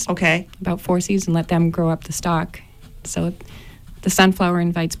beans. Okay. About 4 seeds, and let them grow up the stalk. So the sunflower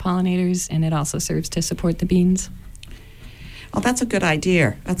invites pollinators, and it also serves to support the beans. Oh, that's a good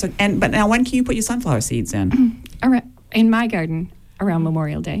idea. But now, when can you put your sunflower seeds in? In my garden, around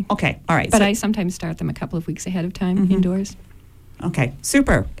Memorial Day. Okay, all right. But I sometimes start them a couple of weeks ahead of time indoors. Okay,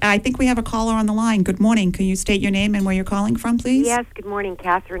 super. I think we have a caller on the line. Good morning. Can you state your name and where you're calling from, please? Yes, good morning.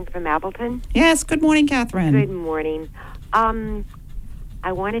 Catherine from Appleton. Yes, good morning, Catherine. Good morning.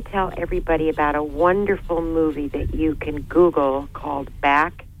 I want to tell everybody about a wonderful movie that you can Google called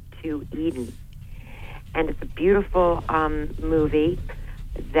Back to Eden. And it's a beautiful movie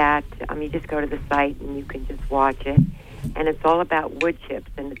that you just go to the site and you can just watch it. And it's all about wood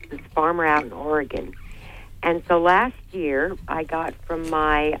chips, and it's this farmer out in Oregon. And so last year, I got from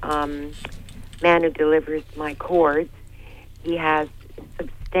my man who delivers my cords, he has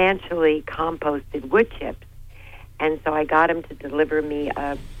substantially composted wood chips. And so I got him to deliver me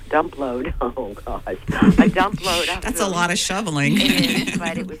a dump load. Oh, gosh. A dump load. That's a lot of shoveling. It is,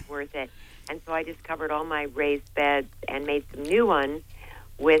 but it was worth it. And so I just covered all my raised beds and made some new ones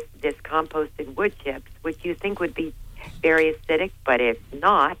with this composted wood chips, which you think would be very acidic, but it's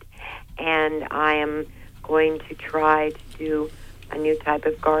not. And I am going to try to do a new type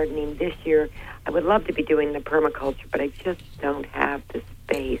of gardening this year. I would love to be doing the permaculture, but I just don't have the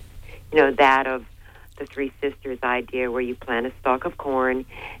space, that of the Three Sisters idea, where you plant a stalk of corn,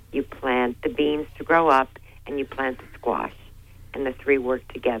 you plant the beans to grow up, and you plant the squash, and the three work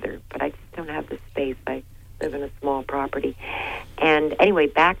together. But I just don't have the space. I live in a small property. And anyway,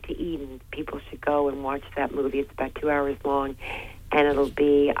 Back to Eden, people should go and watch that movie. It's about 2 hours long, and it'll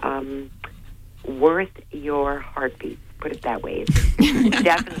be worth your heartbeat, put it that way. It's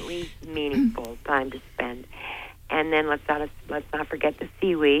definitely meaningful time to spend. And then let's not forget the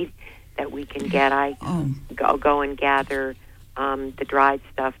seaweed that we can get. I go and gather the dried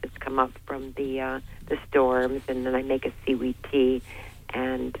stuff that's come up from the storms, and then I make a seaweed tea.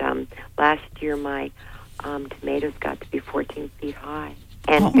 And last year, my tomatoes got to be 14 feet high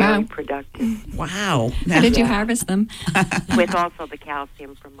and very productive. Wow! How did you harvest them? With also the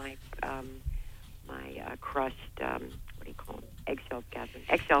calcium from my crushed, what do you call them? Eggshells, Catherine.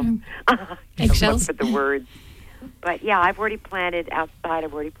 Eggshells. Look for the words. But yeah, I've already planted outside.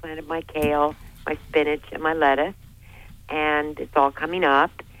 I've already planted my kale, my spinach, and my lettuce, and it's all coming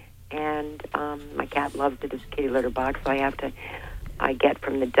up. And my cat loves it as a kitty litter box, so I get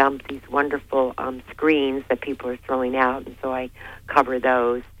from the dump these wonderful screens that people are throwing out, and so I cover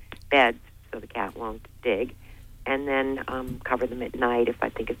those beds so the cat won't dig, and then cover them at night if I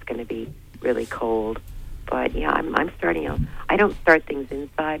think it's going to be really cold. But yeah, I'm starting out. I don't start things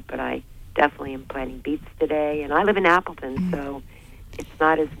inside, but I definitely am planting beets today, and I live in Appleton, so it's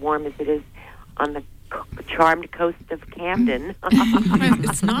not as warm as it is on the charmed coast of Camden.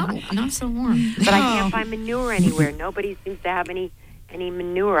 It's not so warm. But I can't find manure anywhere. Nobody seems to have any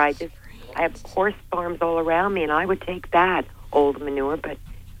manure. I have horse farms all around me, and I would take that old manure, but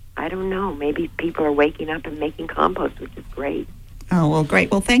I don't know. Maybe people are waking up and making compost, which is great. Oh, well,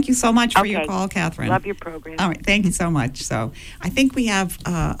 great. Well, thank you so much for your call, Catherine. Love your program. All right, thank you so much. So I think we have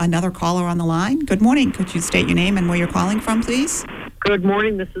another caller on the line. Good morning. Could you state your name and where you're calling from, please? Good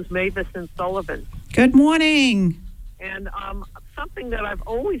morning. This is Mavis in Sullivan. Good morning. And something that I've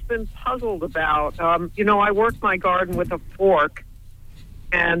always been puzzled about, I work my garden with a fork,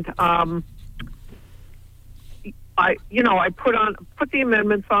 and I put the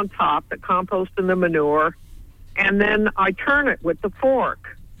amendments on top, the compost and the manure, and then I turn it with the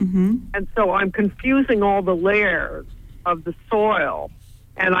fork. Mm-hmm. And so I'm confusing all the layers of the soil.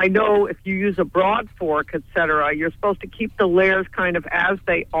 And I know if you use a broad fork, et cetera, you're supposed to keep the layers kind of as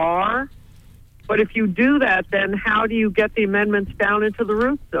they are. But if you do that, then how do you get the amendments down into the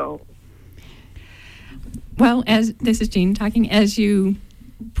root zone? Well, this is Jean talking, as you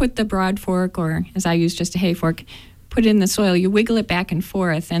put the broad fork, or as I use just a hay fork, put it in the soil, you wiggle it back and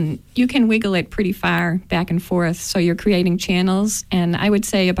forth, and you can wiggle it pretty far back and forth, so you're creating channels, and I would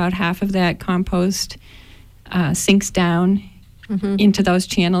say about half of that compost sinks down into those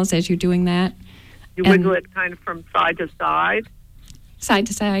channels as you're doing that. You wiggle it kind of from side to side? Side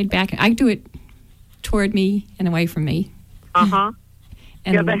to side, back. I do it toward me and away from me. Uh-huh.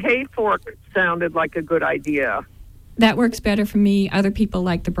 Yeah, the hay fork sounded like a good idea. That works better for me. Other people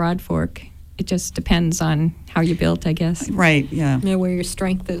like the broad fork. It just depends on how you're built, I guess. Right, yeah. Yeah, where your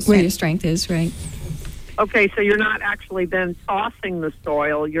strength is. Where your strength is, right. Okay, so you're not actually then tossing the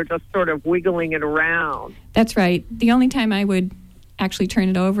soil. You're just sort of wiggling it around. That's right. The only time I would actually turn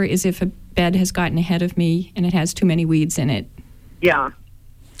it over is if a bed has gotten ahead of me and it has too many weeds in it. Yeah.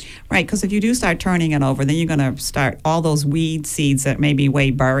 Right, because if you do start turning it over, then you're going to start all those weed seeds that may be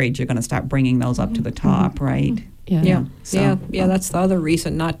way buried, you're going to start bringing those up to the top, right? Yeah. Yeah, that's the other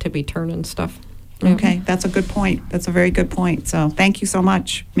reason not to be turning stuff. Okay, that's a good point. That's a very good point. So thank you so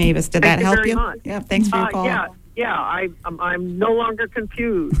much, Mavis. Did that help you? Much. Yeah, thanks for your call. Yeah. I'm no longer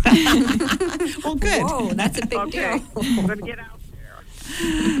confused. Well, good. Whoa, that's a big deal. I'm going to get out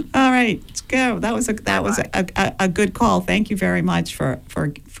there. All right, let's go. That was a good call. Thank you very much for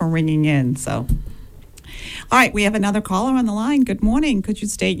ringing in. So, all right, we have another caller on the line. Good morning. Could you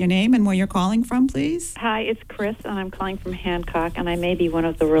state your name and where you're calling from, please? Hi, it's Chris, and I'm calling from Hancock, and I may be one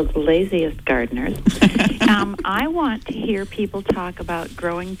of the world's laziest gardeners. I want to hear people talk about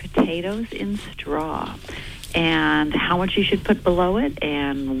growing potatoes in straw and how much you should put below it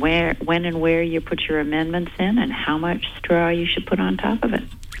and when and where you put your amendments in and how much straw you should put on top of it.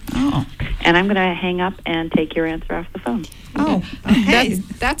 Oh. And I'm going to hang up and take your answer off the phone. Oh, okay.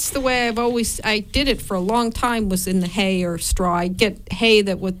 That's the way I did it for a long time, was in the hay or straw. I'd get hay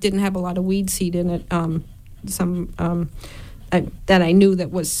that didn't have a lot of weed seed in it, that I knew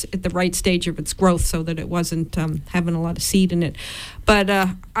that was at the right stage of its growth so that it wasn't having a lot of seed in it. But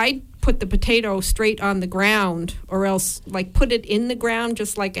I put the potato straight on the ground, or else like put it in the ground,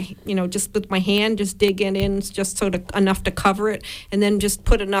 just like just with my hand, just dig it in just so enough to cover it, and then just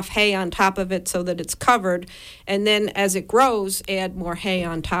put enough hay on top of it so that it's covered, and then as it grows, add more hay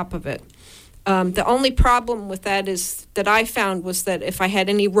on top of it. The only problem with that is that I found was that if I had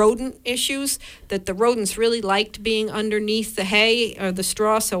any rodent issues, that the rodents really liked being underneath the hay or the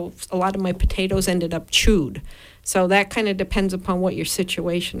straw, so a lot of my potatoes ended up chewed. So that kind of depends upon what your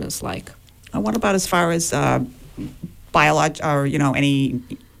situation is like. What about as far as or any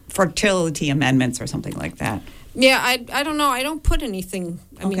fertility amendments or something like that? Yeah, I don't know. I don't put anything.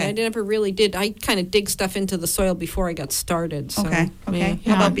 I mean, Okay. I never really did. I kind of dig stuff into the soil before I got started. So, Okay. Yeah.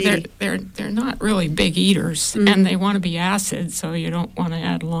 How about Beatty? They're not really big eaters, and they want to be acid, so you don't want to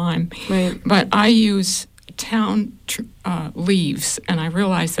add lime. Right. But I use town leaves, and I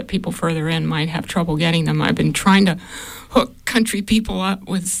realize that people further in might have trouble getting them. I've been trying to hook country people up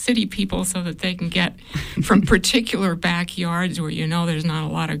with city people so that they can get from particular backyards where there's not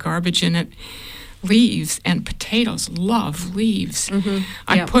a lot of garbage in it. Leaves, and potatoes love leaves. Mm-hmm.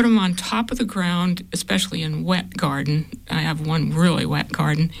 I put them on top of the ground, especially in wet garden. I have one really wet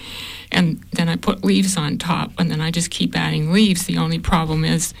garden, and then I put leaves on top, and then I just keep adding leaves. The only problem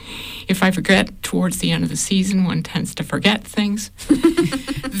is if I forget towards the end of the season, one tends to forget things,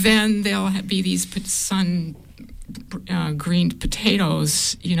 then there'll be these greened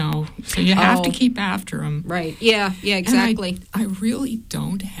potatoes, so you have to keep after them. Right. Yeah, exactly. And I really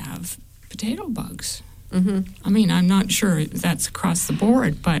don't have potato bugs. Mm-hmm. I mean, I'm not sure that's across the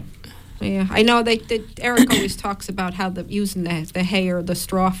board, but Yeah, I know. Eric always talks about how using the hay or the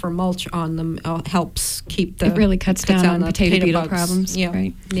straw for mulch on them helps keep It really cuts down on the potato beetle bugs. problems. Yeah,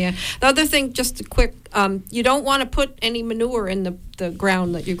 Right. Yeah. The other thing, just a quick, you don't want to put any manure in the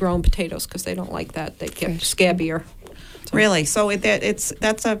ground that you're growing potatoes because they don't like that. They get scabbier. Really? So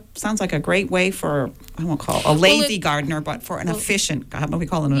sounds like a great way for, I won't call it a lazy gardener, but for an efficient, how about we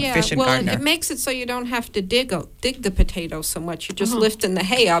call it an efficient gardener? It makes it so you don't have to dig the potatoes so much. You're just lifting the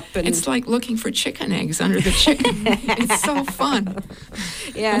hay up. And it's like looking for chicken eggs under the chicken. It's so fun.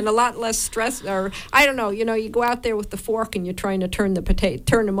 Yeah, and a lot less stress. Or I don't know. You go out there with the fork and you're trying to turn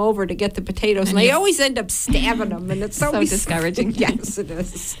them over to get the potatoes, and they always end up stabbing them, and it's so discouraging. Yes, it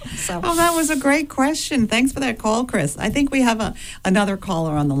is. So. Oh, that was a great question. Thanks for that call, Chris. I think we have another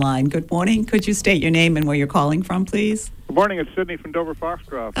caller on the line. Good morning. Could you state your name and where you're calling from, please? Good morning. It's Sydney from Dover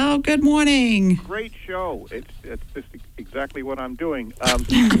Foxcroft. Oh, good morning. Great show. It's just exactly what I'm doing.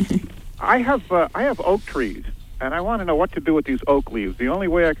 I have oak trees, and I want to know what to do with these oak leaves. The only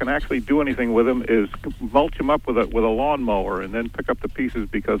way I can actually do anything with them is mulch them up with a lawnmower, and then pick up the pieces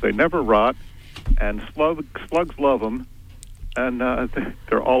because they never rot, and slugs love them, and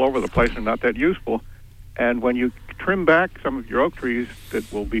they're all over the place and not that useful. And when you trim back some of your oak trees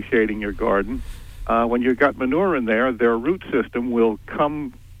that will be shading your garden, when you've got manure in there, their root system will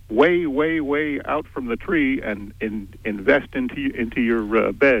come way, way, way out from the tree and invest into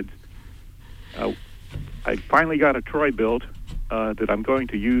your beds. I finally got a Troy built that I'm going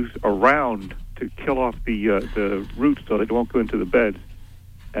to use around to kill off the roots so they won't go into the beds.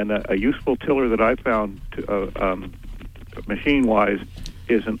 And a useful tiller that I found machine-wise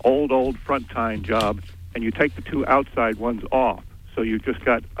is an old front tine job, and you take the two outside ones off So you've just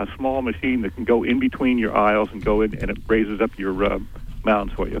got a small machine that can go in between your aisles and go in, and it raises up your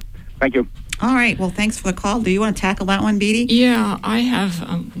mounds for you. Thank you. All right. Well, thanks for the call. Do you want to tackle that one, Beatty? Yeah, I have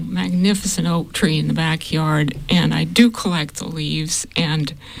a magnificent oak tree in the backyard, and I do collect the leaves.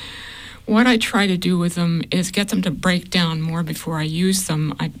 And what I try to do with them is get them to break down more before I use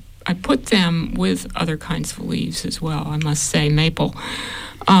them. I put them with other kinds of leaves as well, I must say, maple,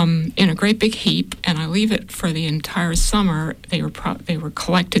 in a great big heap, and I leave it for the entire summer. They were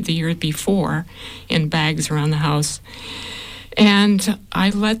collected the year before in bags around the house. And I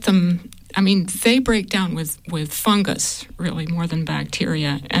let them, they break down with fungus, really, more than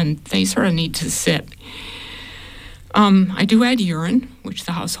bacteria, and they sort of need to sit. I do add urine, which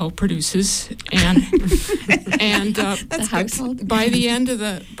the household produces, and That's the household. By the end of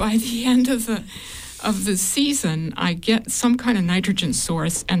the season, I get some kind of nitrogen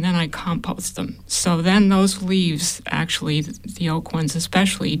source, and then I compost them. So then those leaves, actually, the oak ones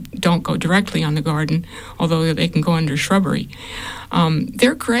especially, don't go directly on the garden, although they can go under shrubbery.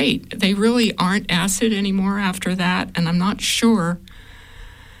 They're great. They really aren't acid anymore after that, and I'm not sure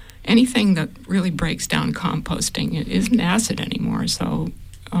anything that really breaks down composting, it isn't acid anymore. So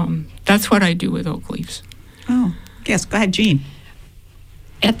that's what I do with oak leaves. Oh, yes. Go ahead, Jean.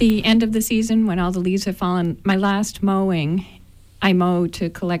 At the end of the season, when all the leaves have fallen, my last mowing, I mow to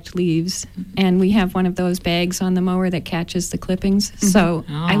collect leaves, and we have one of those bags on the mower that catches the clippings. So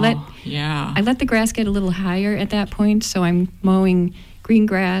I let the grass get a little higher at that point. So I'm mowing green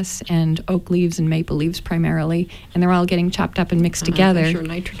grass and oak leaves and maple leaves primarily, and they're all getting chopped up and mixed together. That's your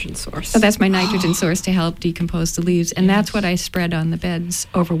nitrogen source. So that's my nitrogen source to help decompose the leaves, and that's what I spread on the beds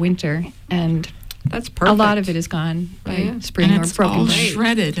over winter. And that's perfect. A lot of it is gone by spring and or it's broken. all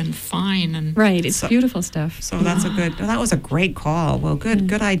shredded and fine and it's beautiful stuff. So that's that was a great call. Well,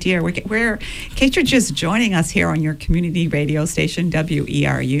 good idea. We're in case you're just joining us here on your community radio station,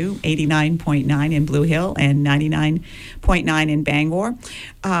 WERU 89.9 in Blue Hill and 99.9 in Bangor.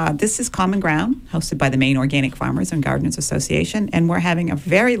 This is Common Ground, hosted by the Maine Organic Farmers and Gardeners Association, and we're having a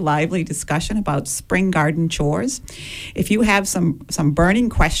very lively discussion about spring garden chores. If you have some burning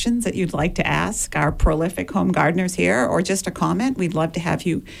questions that you'd like to ask our prolific home gardeners here, or just a comment, we'd love to have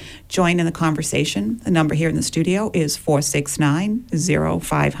you join in the conversation. The number here in the studio is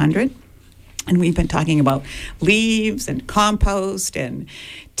 469-0500. And we've been talking about leaves and compost and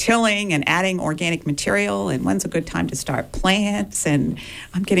tilling and adding organic material and when's a good time to start plants. And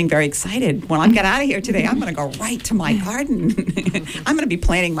I'm getting very excited. When I get out of here today, I'm going to go right to my garden. I'm going to be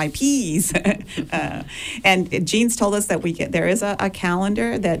planting my peas. And Jean's told us that there is a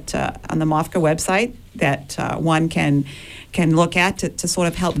calendar that on the MOFGA website that one can look at to sort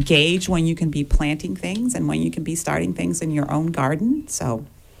of help gauge when you can be planting things and when you can be starting things in your own garden. So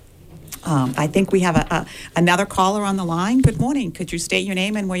I think we have another caller on the line. Good morning. Could you state your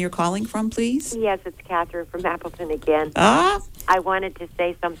name and where you're calling from, please? Yes, it's Catherine from Appleton again. I wanted to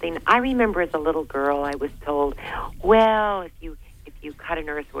say something. I remember as a little girl, I was told, well, if you cut an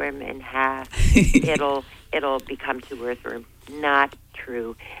earthworm in half, it'll become 2 earthworms. Not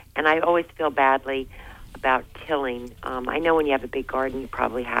true. And I always feel badly about tilling. I know when you have a big garden, you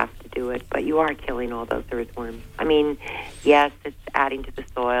probably have to do it, but you are killing all those earthworms. I mean, yes, it's adding to the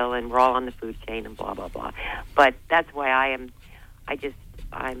soil, and we're all on the food chain and blah, blah, blah. But that's why I just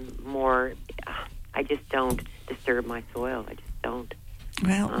don't disturb my soil. I just don't.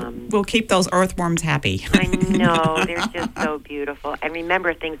 Well, we'll keep those earthworms happy. I know. They're just so beautiful. And remember,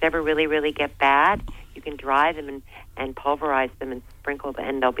 if things ever really, really get bad, you can dry them and pulverize them and sprinkle them,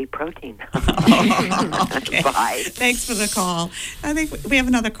 and they'll be protein. Okay. Bye. Thanks for the call. I think we have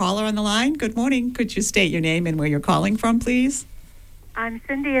another caller on the line. Good morning. Could you state your name and where you're calling from, please? I'm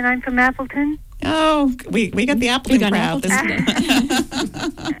Cindy, and I'm from Appleton. Oh, we got the Appleton crowd.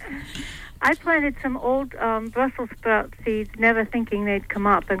 I planted some old Brussels sprout seeds, never thinking they'd come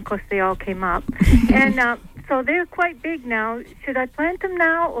up, and of course they all came up. And so they're quite big now. Should I plant them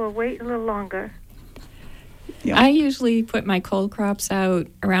now or wait a little longer? Yeah. I usually put my cold crops out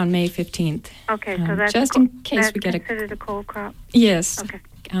around May 15th. Okay, so that's just in case we get considered a cold crop? Yes. Okay.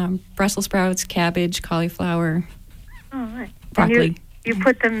 Brussels sprouts, cabbage, cauliflower, broccoli. And you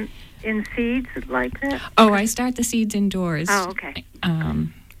put them in seeds like that? Oh, I start the seeds indoors. Oh, okay.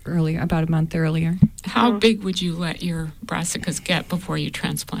 Earlier, about a month earlier. How big would you let your brassicas get before you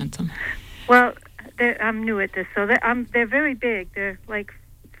transplant them? Well, I'm new at this, so they're very big. They're like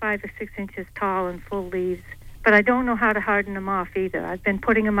 5 or 6 inches tall and full leaves. But I don't know how to harden them off either. I've been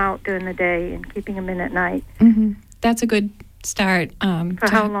putting them out during the day and keeping them in at night. Mm-hmm. That's a good start. For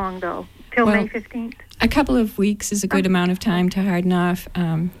how long, though? till Well, May 15th? A couple of weeks is a good amount of time to harden off.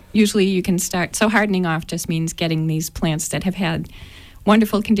 Usually you can start, so hardening off just means getting these plants that have had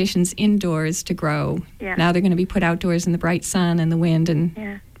wonderful conditions indoors to grow. Yeah. Now they're going to be put outdoors in the bright sun and the wind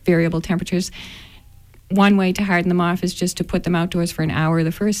and variable temperatures. One way to harden them off is just to put them outdoors for an hour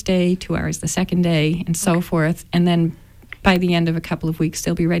the first day, 2 hours the second day, and so forth. And then by the end of a couple of weeks,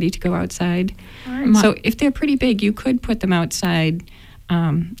 they'll be ready to go outside. Right. So if they're pretty big, you could put them outside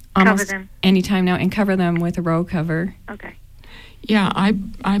almost them. anytime now and cover them with a row cover. Okay. Yeah,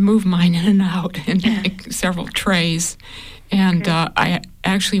 I move mine in and out in like several trays. And I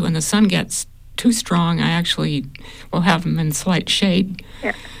actually, when the sun gets too strong, I actually will have them in slight shade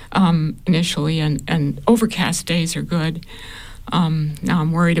initially, and overcast days are good. Now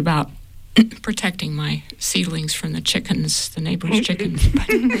I'm worried about protecting my seedlings from the chickens, the neighbor's chickens.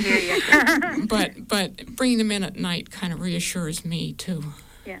 But bringing them in at night kind of reassures me, too.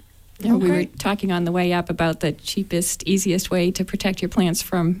 Yeah, we were talking on the way up about the cheapest, easiest way to protect your plants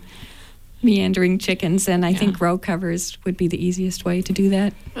from meandering chickens, and I think row covers would be the easiest way to do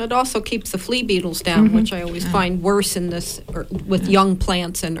that. It also keeps the flea beetles down, which I always find worse in this with young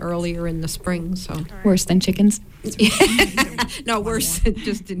plants and earlier in the spring. So worse than chickens? No, worse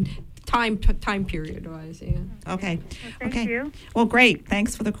just in time period wise. Yeah. Okay. Thank you. Well, great.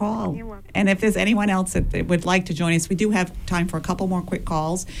 Thanks for the call. You're welcome. And if there's anyone else that would like to join us, we do have time for a couple more quick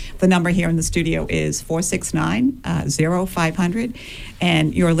calls. The number here in the studio is 469-0500.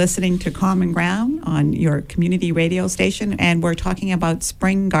 And you're listening to Common Ground on your community radio station. And we're talking about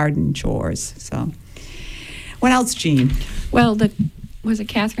spring garden chores. So what else, Jean? Well, was it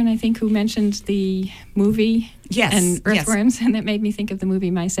Catherine, I think, who mentioned the movie? Yes. And earthworms, and that made me think of the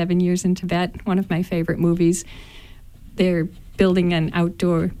movie My 7 Years in Tibet, one of my favorite movies. They're building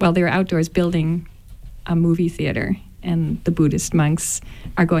they're outdoors building a movie theater, and the Buddhist monks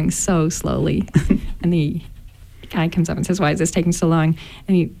are going so slowly. And the guy comes up and says, "Why is this taking so long?"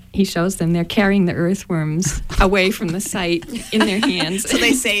 And he shows them they're carrying the earthworms away from the site in their hands. So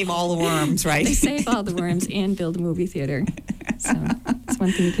they save all the worms, right? They save all the worms and build a movie theater. So that's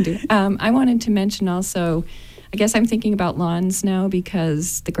one thing you can do. I wanted to mention also, I guess I'm thinking about lawns now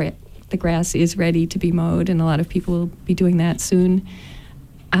because the grass is ready to be mowed, and a lot of people will be doing that soon.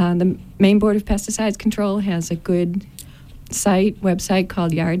 The Maine Board of Pesticides Control has a good website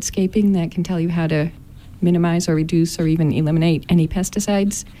called Yardscaping that can tell you how to minimize or reduce or even eliminate any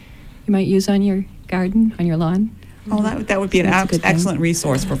pesticides you might use on your garden, on your lawn. Oh, that would be an excellent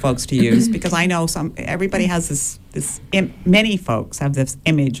resource for folks to use, because I know everybody has many folks have this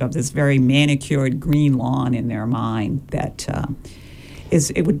image of this very manicured green lawn in their mind that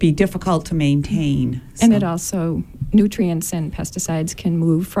it would be difficult to maintain. And it also, nutrients and pesticides can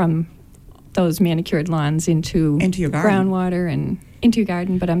move from those manicured lawns into your garden. Groundwater and into your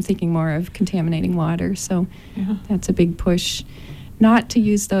garden, but I'm thinking more of contaminating water, so that's a big push. Not to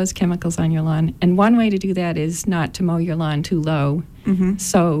use those chemicals on your lawn. And one way to do that is not to mow your lawn too low. Mm-hmm.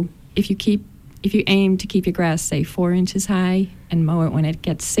 So if you aim to keep your grass, say, 4 inches high, and mow it when it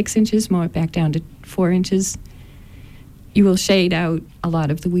gets 6 inches, mow it back down to 4 inches, you will shade out a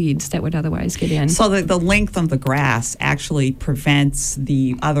lot of the weeds that would otherwise get in. So the length of the grass actually prevents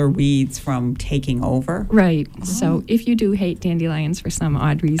the other weeds from taking over? Right. Oh. So if you do hate dandelions for some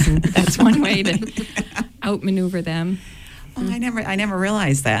odd reason, that's one way to outmaneuver them. Oh, I never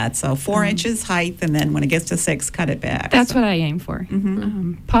realized that. So 4 inches height, and then when it gets to 6, cut it back. That's what I aim for.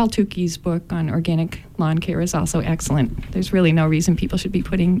 Mm-hmm. Paul Tukey's book on organic lawn care is also excellent. There's really no reason people should be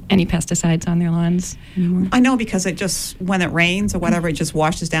putting any pesticides on their lawns anymore. I know, because it just, when it rains or whatever, it just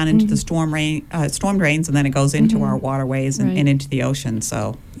washes down into the storm drains, and then it goes into our waterways and into the ocean.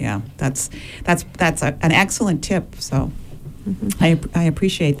 So yeah, that's an excellent tip. So. Mm-hmm. I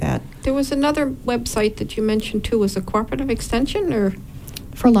appreciate that. There was another website that you mentioned too. Was a cooperative extension or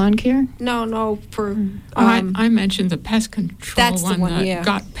for lawn care? No, for. I mentioned the pest control that's one, the one,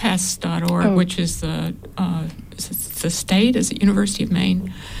 gotpests.org, which is the state, is it University of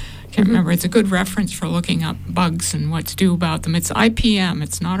Maine? I can't remember. It's a good reference for looking up bugs and what to do about them. It's IPM.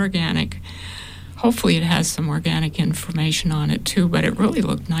 It's not organic. Hopefully it has some organic information on it, too, but it really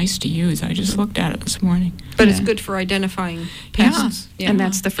looked nice to use. I just looked at it this morning. But it's good for identifying pests. Yeah. And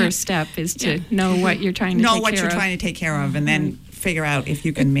that's the first step, is to know what you're trying to take care of, and then figure out if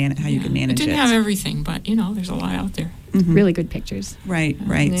you can how you can manage it. It didn't have everything, but, there's a lot out there. Mm-hmm. Really good pictures. Right.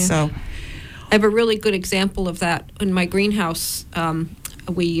 Yeah. So I have a really good example of that in my greenhouse. I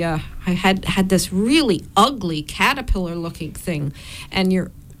had this really ugly caterpillar-looking thing, and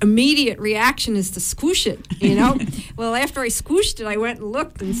immediate reaction is to squish it, Well, after I squished it, I went and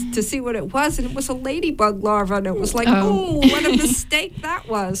looked to see what it was, and it was a ladybug larva, and it was like, what a mistake that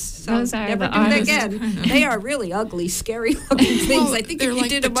was. So Those are never the do it oddest again. They are really ugly, scary looking things. I think if you like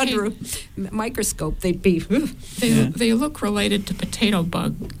did them under a microscope, they'd be... They look related to potato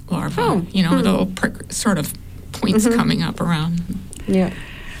bug larvae, the little sort of points coming up around. Yeah.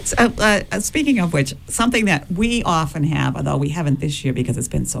 So, speaking of which, something that we often have, although we haven't this year because it's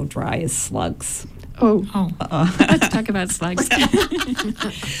been so dry, is slugs. Let's talk about slugs.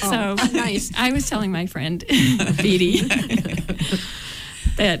 So nice. I was telling my friend, Beatty,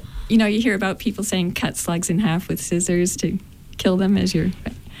 that, you hear about people saying cut slugs in half with scissors to kill them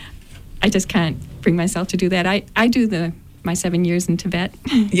I just can't bring myself to do that. I do my 7 years in Tibet.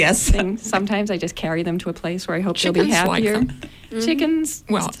 Yes. Thing. Sometimes I just carry them to a place where I hope they'll be Chickens happier. like them. Chickens,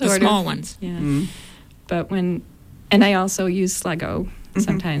 well, the small ones. Yeah. But and I also use Sluggo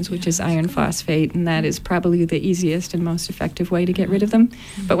sometimes, which is iron phosphate, and that is probably the easiest and most effective way to get rid of them.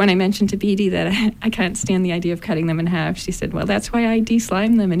 But when I mentioned to Beatty that I can't stand the idea of cutting them in half, she said, well, that's why I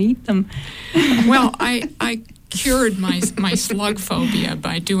de-slime them and eat them. Well, I cured my slug phobia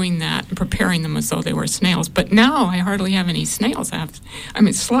by doing that and preparing them as though they were snails. But now I hardly have any snails.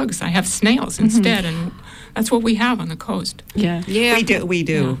 Slugs. I have snails instead, and that's what we have on the coast. Yeah. We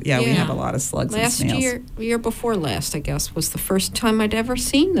do. Yeah, we have a lot of slugs and snails. Year before last, I guess, was the first time I'd ever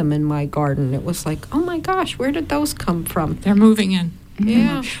seen them in my garden. It was like, oh my gosh, where did those come from? They're moving in.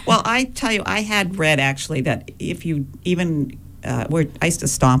 Yeah. Well, I tell you, I had read actually that if you even, I used to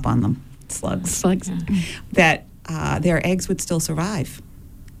stomp on them, slugs. That their eggs would still survive.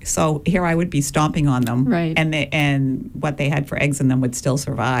 So here I would be stomping on them, right? And what they had for eggs in them would still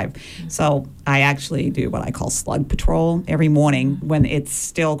survive. So I actually do what I call slug patrol every morning when it's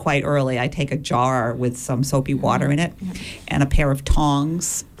still quite early. I take a jar with some soapy water in it and a pair of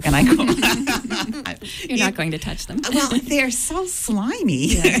tongs, and I go. You're not going to touch them. Well, they're so slimy.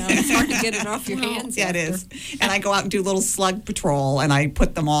 Yeah, no, it's hard to get it off your hands. Yeah, it is. And I go out and do a little slug patrol, and I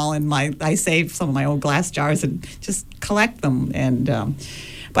put them all in I save some of my old glass jars and just collect them. And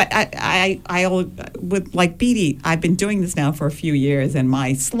but I with like Beatty, I've been doing this now for a few years, and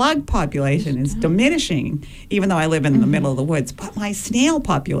my slug population is diminishing, even though I live in the middle of the woods. But my snail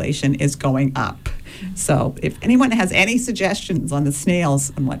population is going up. So if anyone has any suggestions on the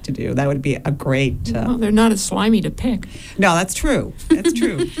snails and what to do, that would be a great... well, they're not as slimy to pick. No, that's true. That's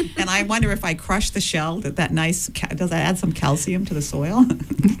true. And I wonder if I crush the shell, does that add some calcium to the soil?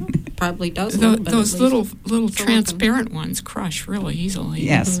 Probably does. Those little transparent ones crush really easily.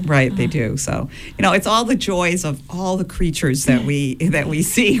 Yes, right, they do. So, it's all the joys of all the creatures that we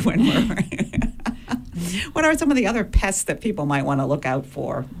see when we're... What are some of the other pests that people might want to look out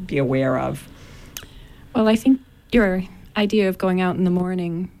for, be aware of? Well, I think your idea of going out in the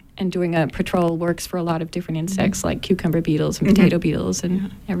morning and doing a patrol works for a lot of different insects, like cucumber beetles and potato beetles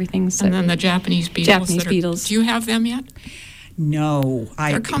and everything. So and then the Japanese beetles. Do you have them yet? No,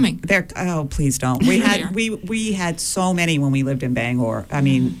 they're coming. Please don't. We had so many when we lived in Bangor. I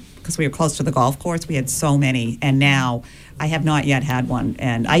mean, because we were close to the golf course, we had so many, and now I have not yet had one.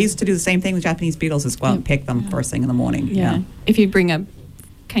 And I used to do the same thing with Japanese beetles as well, and pick them first thing in the morning. Yeah. If you bring a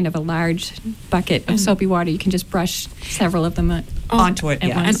kind of a large bucket of soapy water, you can just brush several of them onto it.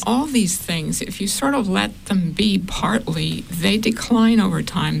 Yeah. And all these things, if you sort of let them be partly, they decline over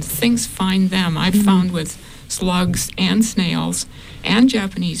time. Things find them. I've found with slugs and snails and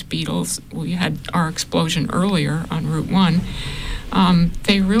Japanese beetles, we had our explosion earlier on Route 1,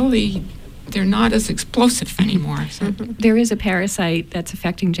 they're not as explosive anymore. So. There is a parasite that's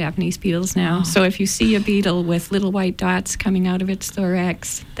affecting Japanese beetles now. So if you see a beetle with little white dots coming out of its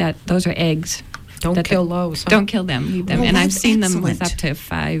thorax, those are eggs. Don't kill those. Don't kill them. Leave them. Oh, and I've seen them with excellent. up to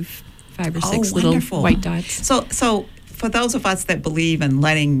five or six little white dots. So for those of us that believe in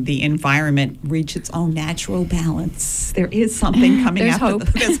letting the environment reach its own natural balance, there is something coming There's up. hope.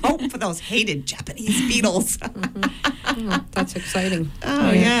 There's hope for those hated Japanese beetles. That's exciting.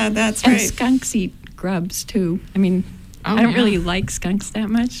 Oh, yeah, that's right. And skunks eat grubs, too. I mean, I don't really like skunks that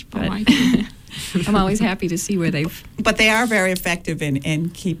much, but I'm always happy to see where they've... But they are very effective in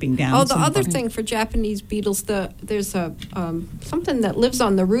keeping down... Oh, the other thing for Japanese beetles, there's a something that lives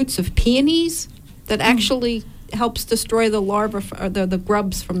on the roots of peonies that actually helps destroy the larvae, or the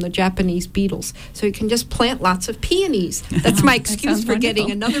grubs from the Japanese beetles. So you can just plant lots of peonies. That's my excuse for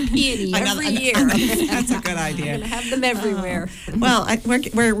getting another peony every year. That's a good idea. I'm going to have them everywhere. Well,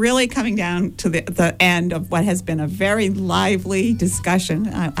 we're really coming down to the end of what has been a very lively discussion.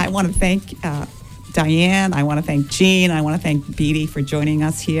 I want to thank Diane. I want to thank Jean. I want to thank Beatty for joining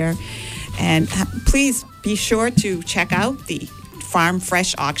us here. And please be sure to check out the Farm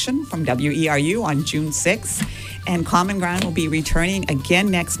Fresh auction from WERU on June 6th. And Common Ground will be returning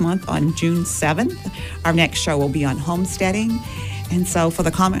again next month on June 7th. Our next show will be on homesteading. And so for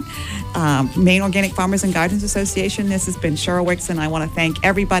the Maine Organic Farmers and Gardens Association, this has been Cheryl Wixon. I want to thank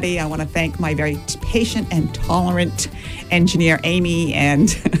everybody. I want to thank my very patient and tolerant engineer, Amy,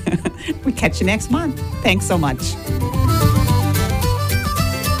 and we'll catch you next month. Thanks so much.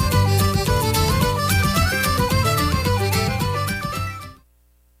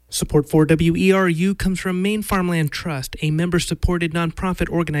 Support for WERU comes from Maine Farmland Trust, a member-supported nonprofit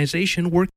organization working